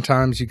 Well,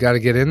 sometimes you got to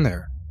get in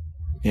there.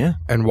 Yeah.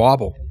 And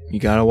wobble. You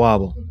got to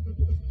wobble.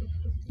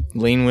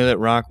 Lean with it,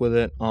 rock with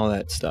it, all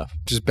that stuff.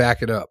 Just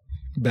back it up.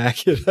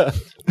 Back it up.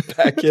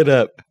 Back it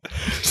up.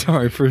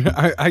 Sorry for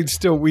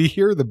we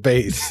hear the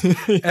bass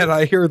and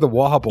I hear the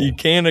wobble. You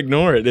can't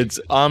ignore it. It's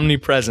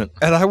omnipresent.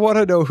 And I want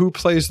to know who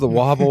plays the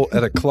wobble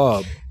at a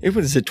club. It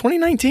was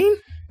 2019?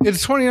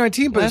 It's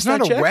 2019, but Last it's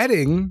not I a checked.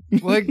 wedding.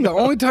 Like the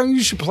only time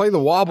you should play the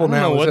wobble I don't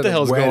now know is what at the a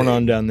hell's wedding. going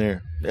on down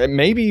there.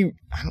 Maybe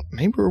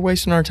we're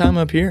wasting our time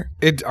up here.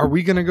 Are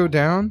we going to go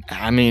down?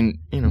 I mean,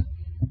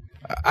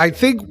 I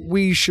think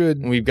we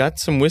should we've got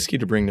some whiskey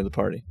to bring to the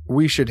party.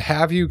 we should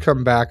have you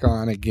come back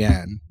on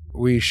again.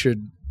 We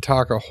should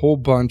talk a whole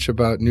bunch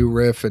about New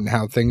Riff and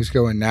how things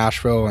go in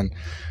Nashville. And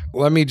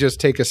let me just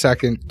take a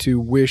second to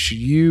wish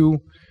you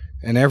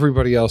and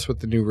everybody else with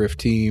the New Riff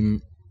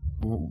team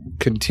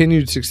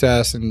continued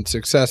success and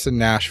success in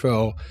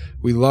Nashville.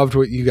 We loved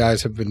what you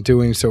guys have been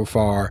doing so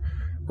far.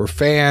 We're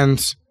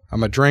fans.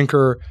 I'm a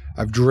drinker.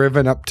 I've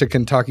driven up to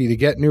Kentucky to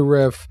get New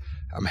Riff.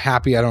 I'm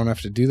happy I don't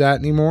have to do that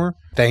anymore.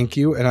 Thank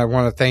you. And I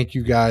want to thank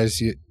you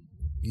guys.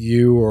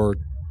 You or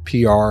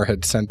PR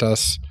had sent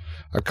us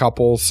a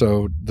couple,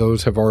 so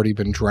those have already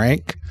been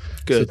drank.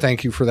 Good. So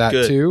thank you for that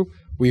Good. too.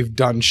 We've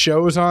done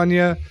shows on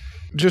you.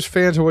 Just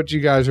fans of what you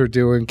guys are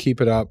doing.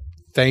 Keep it up.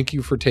 Thank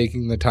you for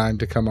taking the time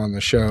to come on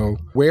the show.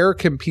 Where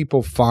can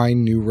people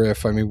find New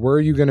Riff? I mean, where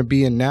are you going to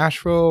be in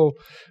Nashville?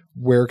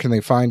 Where can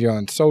they find you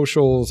on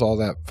socials? All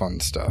that fun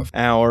stuff.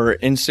 Our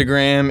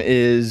Instagram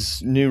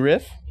is New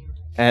Riff,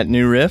 at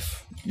New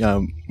Riff.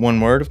 One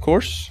word, of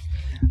course.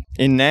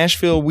 In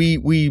Nashville,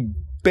 we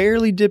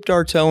barely dipped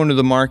our toe into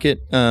the market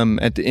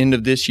at the end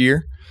of this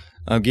year.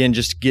 Again,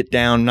 just to get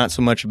down, not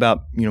so much about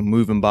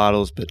moving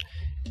bottles, but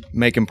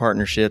making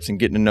partnerships and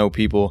getting to know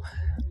people.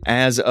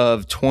 As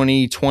of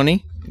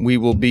 2020, we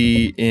will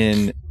be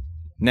in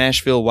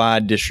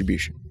Nashville-wide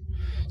distribution.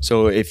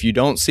 So if you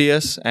don't see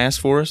us, ask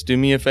for us. Do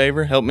me a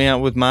favor. Help me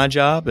out with my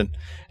job,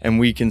 and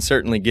we can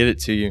certainly get it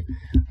to you.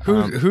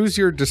 Who's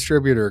your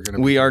distributor going to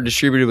be? We are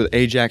distributed with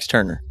Ajax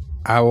Turner.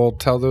 I will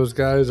tell those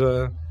guys,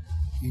 you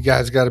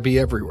guys got to be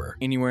everywhere.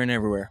 Anywhere and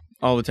everywhere.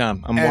 All the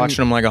time. I'm And- watching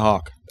them like a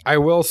hawk. I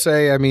will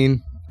say, I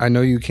mean, I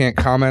know you can't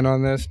comment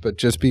on this, but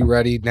just be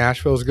ready.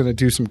 Nashville is going to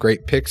do some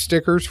great pick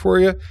stickers for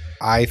you.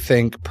 I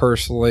think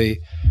personally,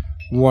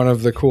 one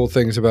of the cool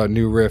things about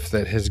New Riff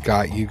that has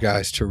got you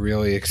guys to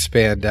really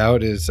expand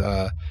out is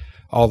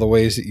all the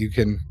ways that you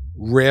can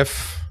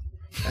riff,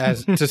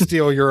 as to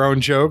steal your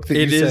own joke that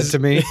you said to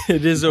me.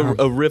 It is a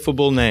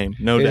riffable name,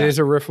 no doubt. It is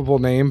a riffable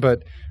name,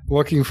 but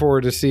looking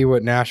forward to see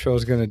what Nashville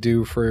is going to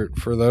do for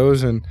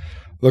those, and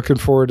looking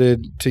forward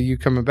to you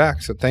coming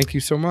back. So thank you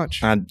so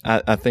much.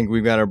 I think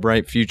we've got a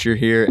bright future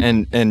here,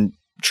 and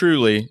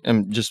truly,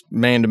 I'm just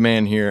man to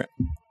man here.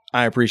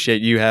 I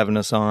appreciate you having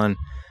us on.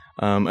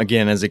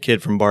 Again, as a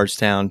kid from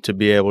Bardstown, to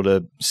be able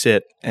to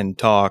sit and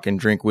talk and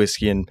drink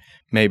whiskey and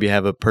maybe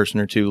have a person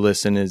or two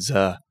listen is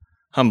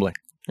humbling.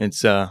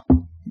 It's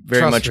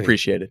very Trust much me.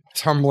 appreciated.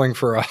 It's humbling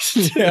for us.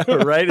 Yeah,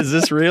 right? Is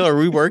this real? Are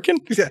we working?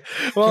 Yeah.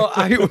 Well,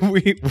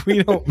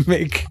 we don't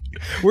make.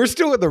 We're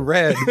still in the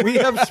red. We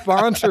have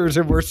sponsors,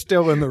 and we're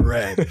still in the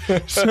red.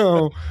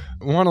 So,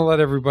 I want to let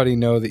everybody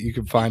know that you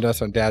can find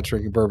us on Dad's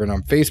Drinking Bourbon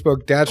on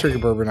Facebook, Dad's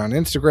Drinking Bourbon on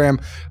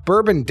Instagram,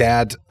 Bourbon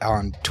Dads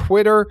on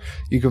Twitter.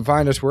 You can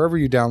find us wherever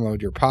you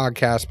download your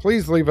podcast.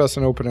 Please leave us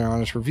an open and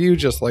honest review,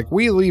 just like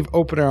we leave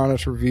open and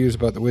honest reviews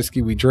about the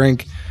whiskey we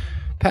drink.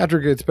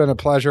 Patrick, it's been a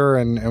pleasure,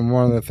 and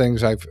one of the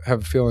things I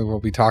have a feeling we'll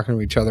be talking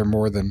to each other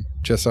more than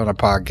just on a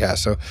podcast.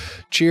 So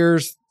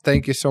cheers.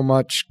 Thank you so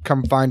much.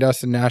 Come find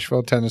us in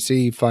Nashville,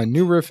 Tennessee. Find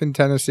New Riff in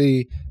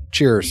Tennessee.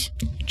 Cheers.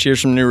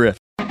 Cheers from New Riff.